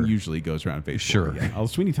 Cannibalism usually goes around Phase 4. Sure. Yeah. Oh,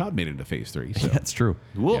 Sweeney Todd made it into Phase 3. So. That's true.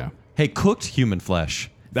 Yeah. Hey, cooked human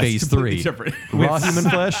flesh, That's Phase completely 3. different. Raw human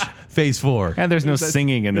flesh, Phase 4. And there's no That-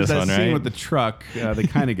 singing in this that one, scene right? with the truck, they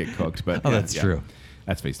kind of get cooked. But Oh, that's true.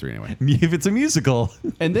 That's Phase 3 anyway. If it's a musical.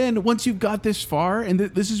 And then once you've got this far, and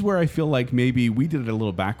this is where I feel like maybe we did it a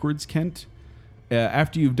little backwards, Kent.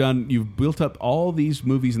 After you've built up all these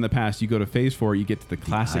movies in the past, you go to Phase 4, you get to the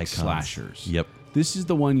classic icons. slashers. Yep. This is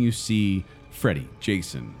the one you see Freddy,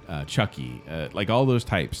 Jason, Chucky, like all those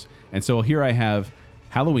types. And so here I have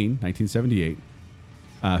Halloween, 1978,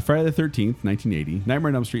 Friday the 13th, 1980, Nightmare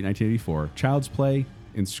on Elm Street, 1984, Child's Play,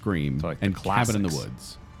 and Scream, So, like, the and Cabin in the classics.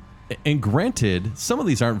 Woods. And granted, some of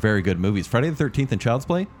these aren't very good movies. Friday the 13th and Child's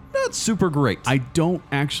Play, not super great. I don't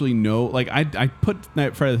actually know. Like, I put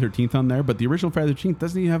Friday the 13th on there, but the original Friday the 13th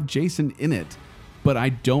doesn't even have Jason in it. But I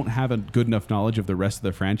don't have a good enough knowledge of the rest of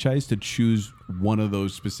the franchise to choose one of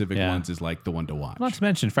those specific Yeah. ones as like the one to watch. Not to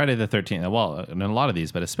mention Friday the 13th. Well, in a lot of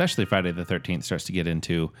these, but especially Friday the 13th starts to get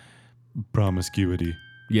into promiscuity.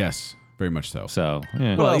 Yes, very much so. So,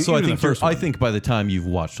 yeah. Well, so I even the think first I one. think by the time you've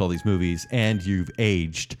watched all these movies and you've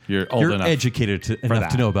aged, You're old enough educated enough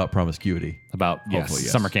that. to know about promiscuity. about Hopefully,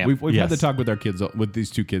 yes. summer camp. We've had Yes. the talk with our kids, with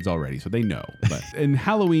these two kids already, so they know. But in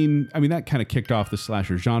Halloween, I mean, that kind of kicked off the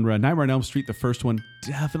slasher genre. Nightmare on Elm Street, the first one,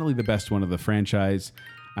 definitely the best one of the franchise,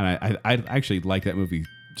 and I actually like that movie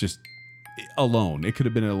just alone. It could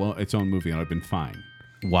have been its own movie, and I'd been fine.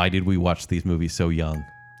 Why did we watch these movies so young?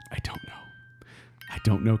 I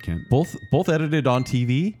don't know, Ken. Both edited on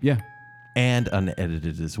TV Yeah, and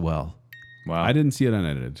unedited as well. wow. I didn't see it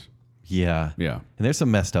unedited. Yeah. Yeah. And there's some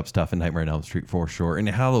messed up stuff in Nightmare on Elm Street for sure. And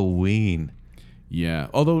Halloween. Yeah,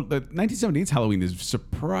 although the 1978's Halloween is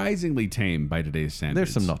surprisingly tame by today's standards.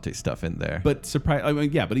 There's some naughty stuff in there. But I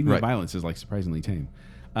mean, yeah, but even Right. the violence is like surprisingly tame.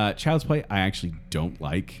 Child's Play, I actually don't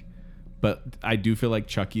like, but I do feel like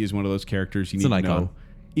Chucky is one of those characters you It's need an to icon. know.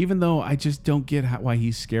 Even though I just don't get why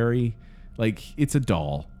he's scary. Like, it's a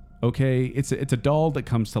doll, okay? It's a doll that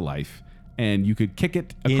comes to life, and you could kick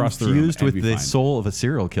it across the room Infused and with be the fine. soul of a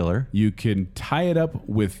serial killer. You can tie it up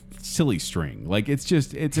with silly string. Like, it's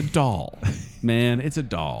a doll, man. It's a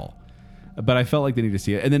doll. But I felt like they need to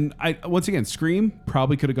see it. And then once again, Scream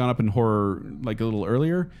probably could have gone up in horror like a little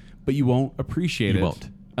earlier, but you won't appreciate it won't.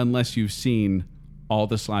 unless you've seen all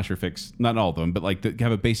the slasher flicks, not all of them, but like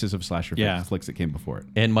have a basis of slasher flicks that came before it.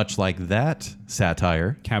 And much like that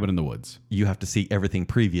satire, Cabin in the Woods. you have to see everything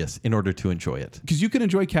previous in order to enjoy it. Because you can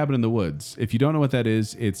enjoy Cabin in the Woods. If you don't know what that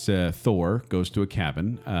is, it's Thor goes to a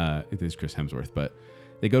cabin. It is Chris Hemsworth, but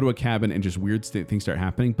they go to a cabin and just weird things start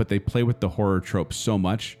happening, but they play with the horror tropes so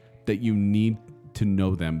much that you need to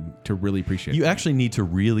know them to really appreciate You them. actually need to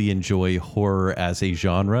really enjoy horror as a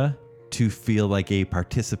genre to feel like a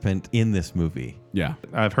participant in this movie. Yeah.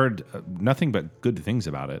 I've heard nothing but good things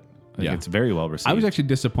about it. Like, Yeah. it's very well received. I was actually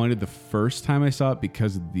disappointed the first time I saw it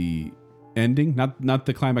because of the ending, not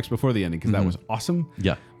the climax before the ending, because that was awesome.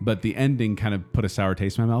 Yeah. But the ending kind of put a sour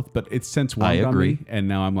taste in my mouth. But it's since I warmed on agree. me, and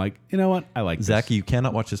now I'm like, you know what? I like Zach, this. you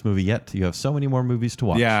cannot watch this movie yet. You have so many more movies to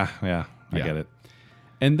watch. I Yeah. get it.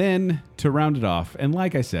 And then to round it off, and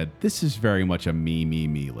like I said, this is very much a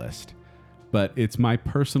me list. But it's my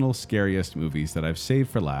personal scariest movies that I've saved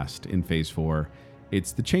for last in Phase 4.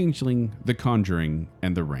 It's The Changeling, The Conjuring,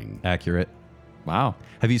 and The Ring. Accurate. Wow.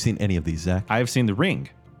 Have you seen any of these, Zach? I've seen The Ring.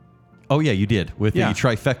 Oh, yeah, you did. With Yeah. the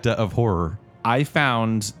trifecta of horror. I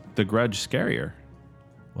found The Grudge scarier.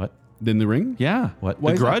 What? Then The Ring? Yeah. What? The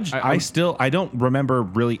is that? Grudge? I don't remember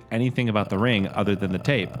really anything about The Ring other than the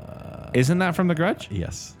tape. Isn't that from The Grudge?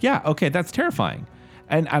 Yes. Yeah. Okay. That's terrifying.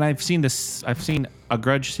 And I've seen this. I've seen a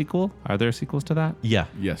Grudge sequel. Are there sequels to that? Yeah.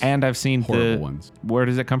 Yes. And I've seen Horrible the ones. Where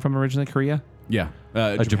does it come from originally? Korea? Yeah.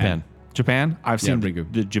 Japan. Japan? I've seen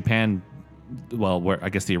Ringu. the Japan. Well, where I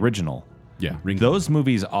guess the original. Yeah. Ring. Those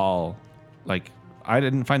movies all like. I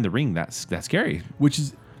didn't find The Ring that scary. Which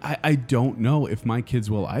is, I don't know if my kids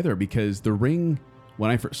will either, because The Ring,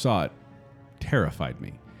 when I first saw it, terrified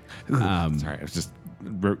me. Sorry, I was just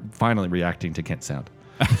finally reacting to Kent's sound.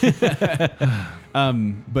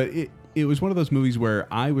 But it was one of those movies where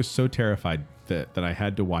I was so terrified that I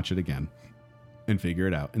had to watch it again and figure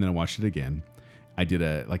it out. And then I watched it again. I did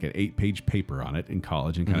an 8-page paper on it in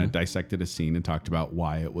college and kind of dissected a scene and talked about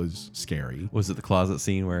why it was scary. Was it the closet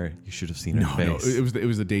scene where you should have seen her face? No, it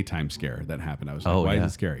was the daytime scare that happened. I was like, Oh, why yeah.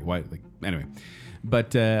 is it scary? Why? Anyway.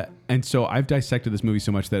 But and so I've dissected this movie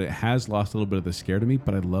so much that it has lost a little bit of the scare to me,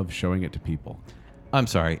 but I love showing it to people. I'm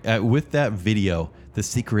sorry. With that video, the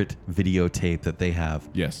secret videotape that they have,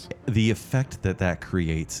 Yes. the effect that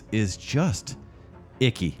creates is just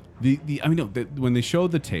icky. When they show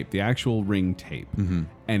the tape, the actual Ring tape,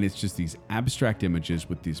 and it's just these abstract images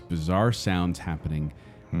with these bizarre sounds happening.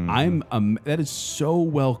 That is so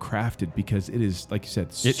well crafted because it is, like you said,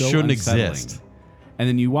 It so shouldn't unsettling. exist. And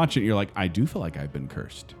then you watch it, and you're like, I do feel like I've been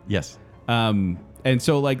cursed. Yes. And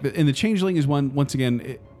so, like, and the Changeling is one. Once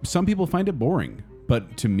again, some people find it boring,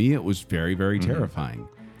 but to me, it was very, very terrifying.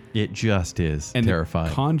 It just is And terrifying.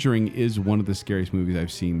 The Conjuring is one of the scariest movies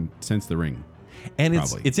I've seen since The Ring. And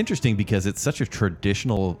Probably. it's interesting because it's such a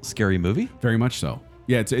traditional scary movie. Very much so.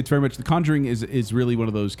 Yeah, it's very much. The Conjuring is really one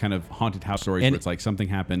of those kind of haunted house stories And where it's like something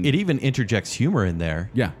happened. It even interjects humor in there.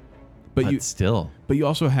 Yeah, but still. But you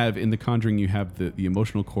also have in The Conjuring, you have the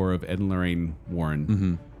emotional core of Ed and Lorraine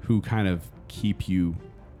Warren, who kind of keep you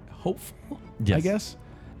hopeful, I Yes. guess.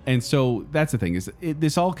 And so that's the thing is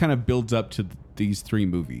this all kind of builds up to these 3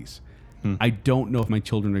 movies. I don't know if my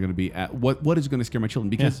children are going to be at what is going to scare my children,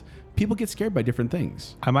 because people get scared by different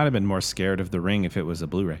things. I might have been more scared of The Ring if it was a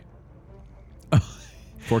Blu-ray.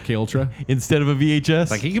 4K Ultra. Instead of a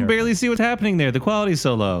VHS. Like you can barely see what's happening there. The quality's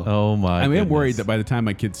so low. Oh my! I mean, I'm goodness. worried that by the time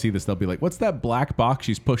my kids see this, they'll be like, "What's that black box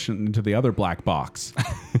she's pushing into the other black box?"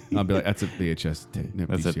 I'll be like, "That's a VHS.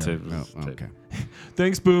 That's a VCR." tape. Oh, okay.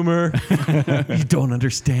 Thanks, Boomer. You don't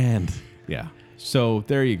understand. Yeah. So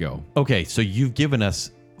there you go. Okay, so you've given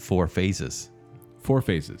us 4 phases. 4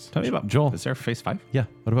 phases. Tell me about Joel. Is there Phase 5? Yeah.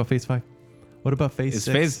 What about phase 5? What about phase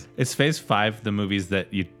Is 6? Phase 5 the movies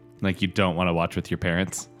that you don't want to watch with your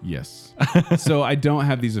parents? Yes. So I don't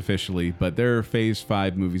have these officially, but there are Phase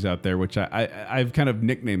 5 movies out there, which I've kind of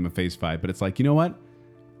nicknamed a Phase 5. But it's like, you know what?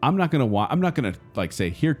 I'm not gonna like say,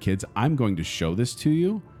 here, kids, I'm going to show this to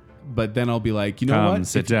you. But then I'll be like, you know Come, what?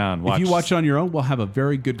 sit If- down, If watch. you watch it on your own, we'll have a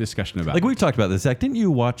very good discussion about Like it. we've talked about this, Zach. Didn't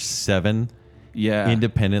you watch 7 Yeah.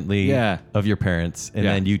 independently Yeah. of your parents, and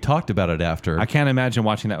Yeah. then you talked about it after? I can't imagine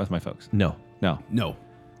watching that with my folks. No. No. No.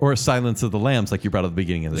 Or Silence of the Lambs, like you brought at the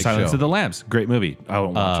beginning of the Silence show. of the Lambs. Great movie. I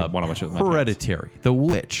won't want to watch it with my parents. Hereditary, The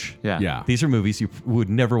Witch. Yeah. Yeah. These are movies you would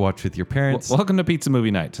never watch with your parents. Welcome to Pizza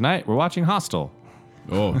Movie Night. Tonight we're watching Hostel.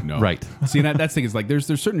 Oh no. Right. See, and that's the thing is like there's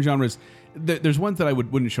certain genres. There's ones that I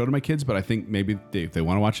wouldn't show to my kids, but I think maybe if they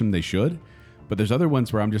want to watch them, they should. But there's other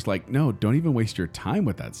ones where I'm just like, no, don't even waste your time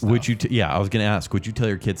with that stuff. Would you? Yeah, I was going to ask. Would you tell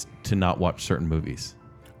your kids to not watch certain movies?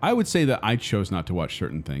 I would say that I chose not to watch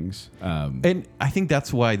certain things. And I think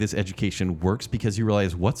that's why this education works, because you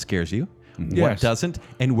realize what scares you, what Yes. doesn't,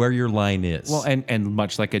 and where your line is. Well, and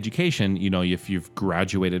much like education, if you've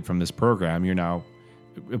graduated from this program, you're now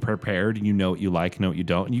prepared and you know what you like, know what you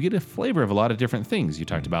don't, and you get a flavor of a lot of different things. You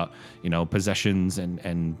talked about, possessions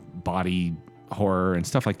and body horror and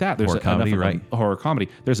stuff like that. There's Horror comedy, enough of right? a horror comedy.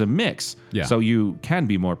 There's a mix. Yeah. So you can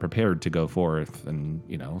be more prepared to go forth and,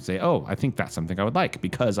 say, oh, I think that's something I would like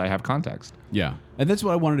because I have context. Yeah. And that's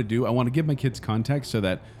what I wanted to do. I want to give my kids context so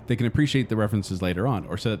that they can appreciate the references later on,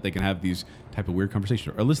 or so that they can have these type of weird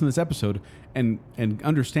conversations, or listen to this episode and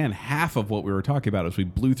understand half of what we were talking about as we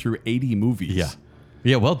blew through 80 movies. yeah.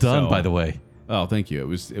 Yeah, well done, So- by the way. Oh, thank you. It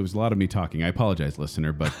was a lot of me talking. I apologize,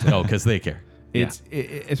 listener, but Oh, because they care. it's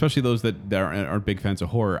especially those that aren't big fans of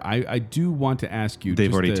horror. I do want to ask you. They've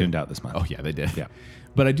just already to- tuned out this month. Oh yeah, they did. Yeah.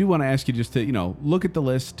 But I do want to ask you just to look at the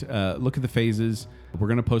list, look at the phases. We're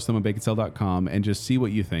gonna post them on baconcell.com and just see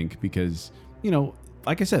what you think, because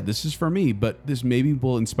like I said, this is for me, but this maybe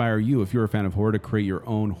will inspire you, if you're a fan of horror, to create your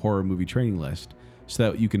own horror movie training list so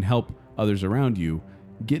that you can help others around you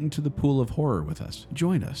get into the pool of horror with us.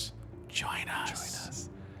 Join us. Join us.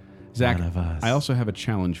 Zach, One of us. I also have a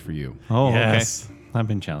challenge for you. Oh, Yes. okay. I've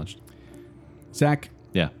been challenged. Zach,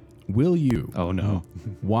 Yeah. will you Oh, no.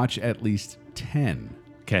 watch at least 10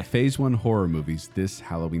 Okay. Phase 1 horror movies this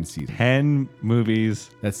Halloween season? 10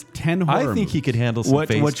 movies. That's 10 horror I think movies. he could handle some What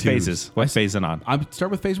phase which twos. phases? What phase is on? I'm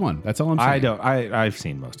start with Phase 1. That's all I'm saying. I don't. I've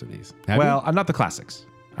seen most of these. Have well, you? I'm not the classics.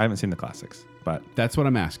 I haven't seen the classics, but That's what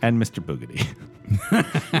I'm asking. and Mr. Boogedy.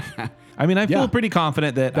 I mean, I feel Yeah. pretty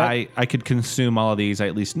confident that I could consume all of these. I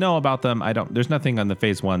at least know about them. I don't. There's nothing on the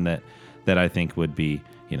phase 1 that I think would be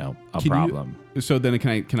a Can problem. So then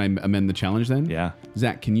can I amend the challenge then? Yeah.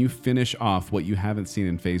 Zach, can you finish off what you haven't seen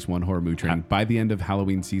in Phase 1 horror movie training by the end of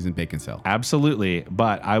Halloween season Bacon Cell? Absolutely,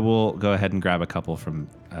 but I will go ahead and grab a couple from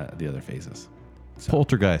the other phases.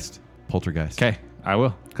 Poltergeist. Okay, I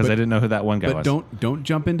will, because I didn't know who that one guy But was. don't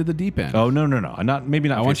jump into the deep end. Oh no. Not maybe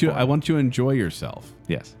not. I want phase you 4. I want you to enjoy yourself.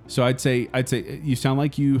 Yes. So I'd say you sound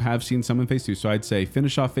like you have seen some in Phase 2. So I'd say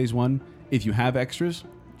finish off Phase 1. If you have extras,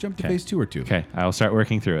 jump to Okay. Phase 2 or 2. Okay, I'll start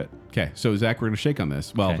working through it. Okay. So Zach, we're gonna shake on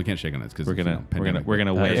this. Well, Okay. we can't shake on this because We're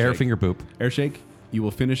gonna wait. Air finger poop. air shake. You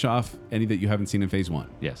will finish off any that you haven't seen in Phase 1.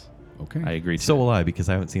 Yes, Okay. I agree. So will I, because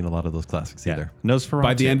I haven't seen a lot of those classics yeah. either. Nose for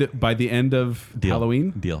by the end of Deal.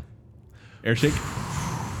 Halloween, Deal. air shake.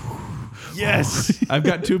 Yes. I've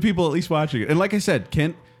got 2 people at least watching it. And like I said,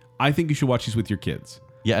 Kent, I think you should watch these with your kids,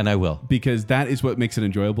 Yeah, and I will. because that is what makes it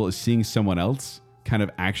enjoyable, is seeing someone else kind of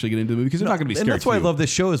actually get into the movie, because they're not going to be scared. And that's why I too. love this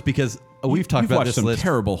show, is because we've talked You've about watched this some list.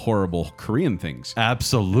 terrible, horrible Korean things.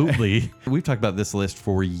 Absolutely. We've talked about this list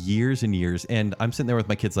for years and years, and I'm sitting there with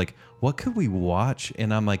my kids like, what could we watch?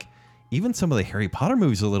 And I'm like, even some of the Harry Potter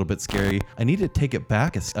movies are a little bit scary. I need to take it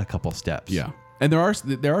back a couple steps. Yeah. And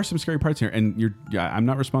there are some scary parts here, and I'm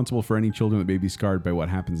not responsible for any children that may be scarred by what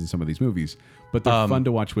happens in some of these movies, but they're fun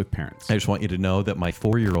to watch with parents. I just want you to know that my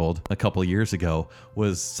 4-year-old a couple of years ago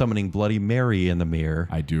was summoning Bloody Mary in the mirror.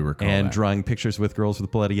 I do recall And that. drawing pictures with girls with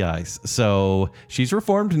bloody eyes. So she's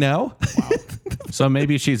reformed now. So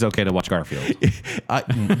maybe she's okay to watch Garfield.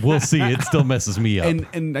 We'll see. It still messes me up.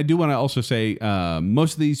 And I do want to also say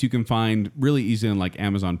most of these you can find really easy on like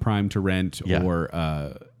Amazon Prime to rent, Yeah. or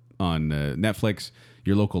on Netflix,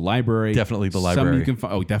 your local library. Definitely the Some library. you can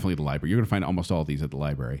find. Oh, definitely the library. You're going to find almost all of these at the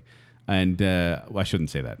library. And well, I shouldn't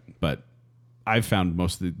say that, but I've found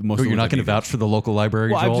most of the most. Oh, of the you're ones not I've going to needed. vouch for the local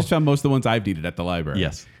library, Well, Joel? I've just found most of the ones I've needed at the library.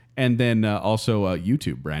 Yes. And then also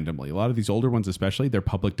YouTube randomly. A lot of these older ones, especially, they're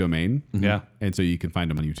public domain. Yeah. And so you can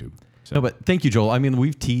find them on YouTube. So No, but thank you, Joel. I mean,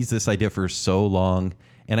 we've teased this idea for so long,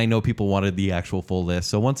 and I know people wanted the actual full list.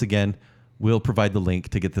 So once again, we'll provide the link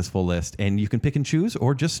to get this full list, and you can pick and choose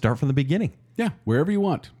or just start from the beginning. yeah, wherever you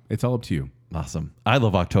want. It's all up to you. Awesome. I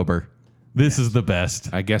love October. This is the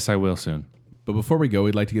best. I guess I will soon. But before we go,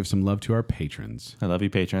 we'd like to give some love to our patrons. I love you,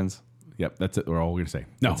 patrons. Yep, that's it. We're all we're going to say.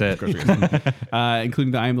 No, That's it. of course we're gonna say.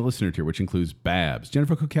 Including the I Am the Listener tier, which includes Babs,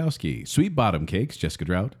 Jennifer Kukowski, Sweet Bottom Cakes, Jessica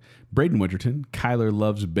Drought, Braden Winterton, Kyler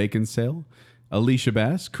Loves Bacon Sale, Alicia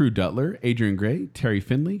Bass, Crew Dutler, Adrian Gray, Terry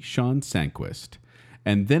Finley, Sean Sanquist.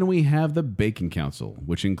 And then we have the Bacon Council,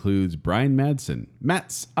 which includes Brian Madsen,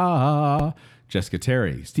 Jessica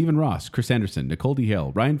Terry, Stephen Ross, Chris Anderson, Nicole D.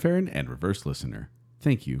 Hale, Ryan Farron, and Reverse Listener.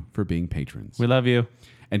 Thank you for being patrons. We love you.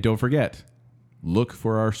 And don't forget, look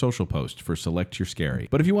for our social post for Select Your Scary.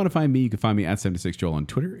 But if you want to find me, you can find me at 76Joel on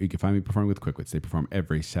Twitter. You can find me performing with Quickwits. They perform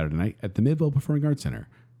every Saturday night at the Midvale Performing Arts Center.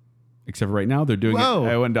 Except for right now, they're doing Whoa. it.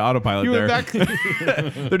 I went to autopilot You there. went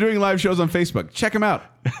back. They're doing live shows on Facebook. Check them out.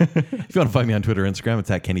 If you want to find me on Twitter or Instagram, it's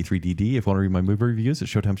at Kenny3DD. If you want to read my movie reviews,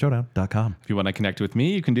 it's ShowtimeShowdown.com. If you want to connect with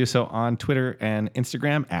me, you can do so on Twitter and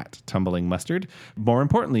Instagram at Tumbling Mustard. More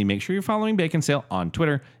importantly, make sure you're following Bacon Sale on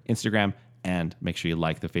Twitter, Instagram, and make sure you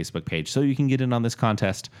like the Facebook page so you can get in on this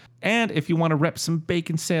contest. And if you want to rep some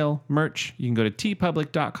Bacon Sale merch, you can go to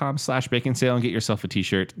tpublic.com/Bacon Sale and get yourself a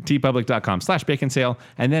t-shirt. tpublic.com/Bacon Sale.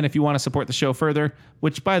 And then if you want to support the show further,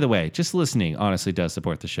 which by the way, just listening honestly does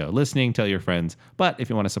support the show. Listening, tell your friends. But if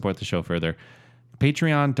you want to support the show further,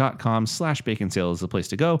 Patreon.com/Bacon Sale is the place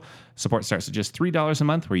to go. Support starts at just $3 a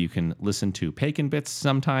month, where you can listen to Bacon Bits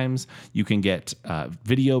sometimes. You can get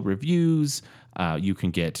video reviews. You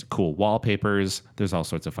can get cool wallpapers. There's all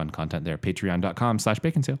sorts of fun content there.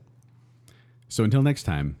 Patreon.com/Bacon Sale. So until next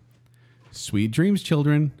time, sweet dreams,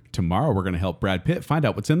 children. Tomorrow we're going to help Brad Pitt find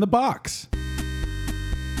out what's in the box.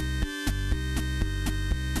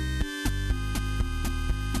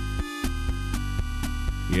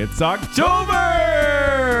 It's October!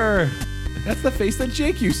 That's the face that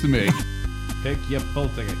Jake used to make. Pick your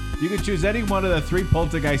poltergeist. You can choose any one of the 4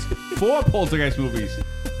 poltergeist movies.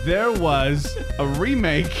 There was a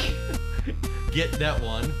remake. Get that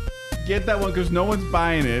one. Get that one because no one's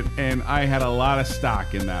buying it, and I had a lot of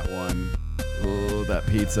stock in that one. Oh, that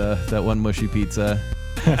pizza. That one mushy pizza.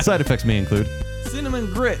 Side effects may include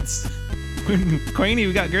cinnamon grits. Queenie,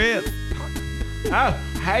 we got grits. Oh,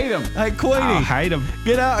 hate them. Hey, Queenie, hide them.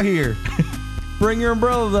 get out here. Bring your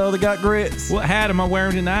umbrella, though. They got grits. What hat am I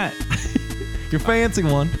wearing tonight? Your fancy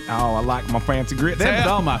one. Oh, I like my fancy grits. Them's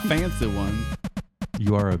all my fancy ones.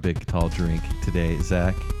 You are a big, tall drink today,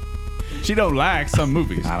 Zach. She don't like some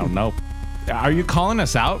movies. I don't know. Are you calling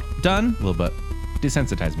us out, Dunn? A little bit.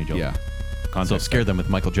 Desensitize me, Joel. Yeah. So scare them with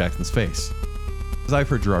Michael Jackson's face. Because I've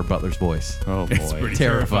heard Gerard Butler's voice. Oh, boy. It's pretty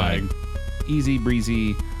Terrifying. Easy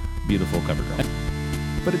breezy, beautiful cover girl.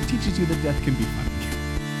 But it teaches you that death can be funny.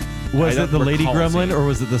 Was I it the don't lady recall gremlin seeing or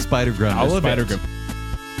was it the spider gremlin? All of Spider it. Grip.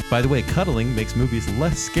 By the way, cuddling makes movies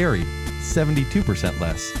less scary. 72%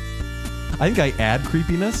 less. I think I add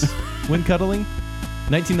creepiness when cuddling.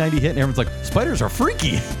 1990 hit and everyone's like, spiders are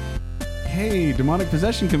freaky. Hey, demonic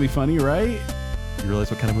possession can be funny, right? You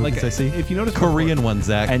realize what kind of movies I see? If you notice Korean one,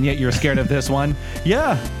 Zach. And yet you're scared of this one?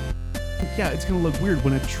 yeah. Yeah, it's going to look weird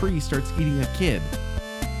when a tree starts eating a kid.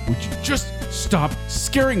 Would you just stop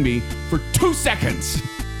scaring me for 2 seconds?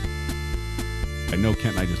 I know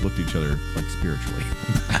Kent and I just looked at each other like spiritually.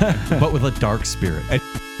 But with a dark spirit.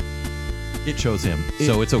 It chose him,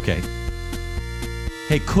 so it's okay.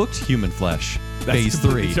 Hey, cooked human flesh, phase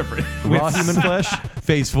 3. Different. Raw human flesh,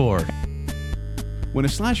 phase 4. When a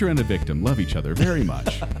slasher and a victim love each other very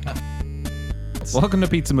much. Welcome to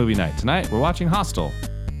Pizza Movie Night. Tonight, we're watching Hostel.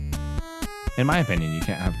 In my opinion, you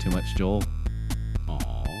can't have too much, Joel.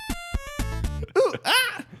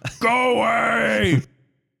 Go away!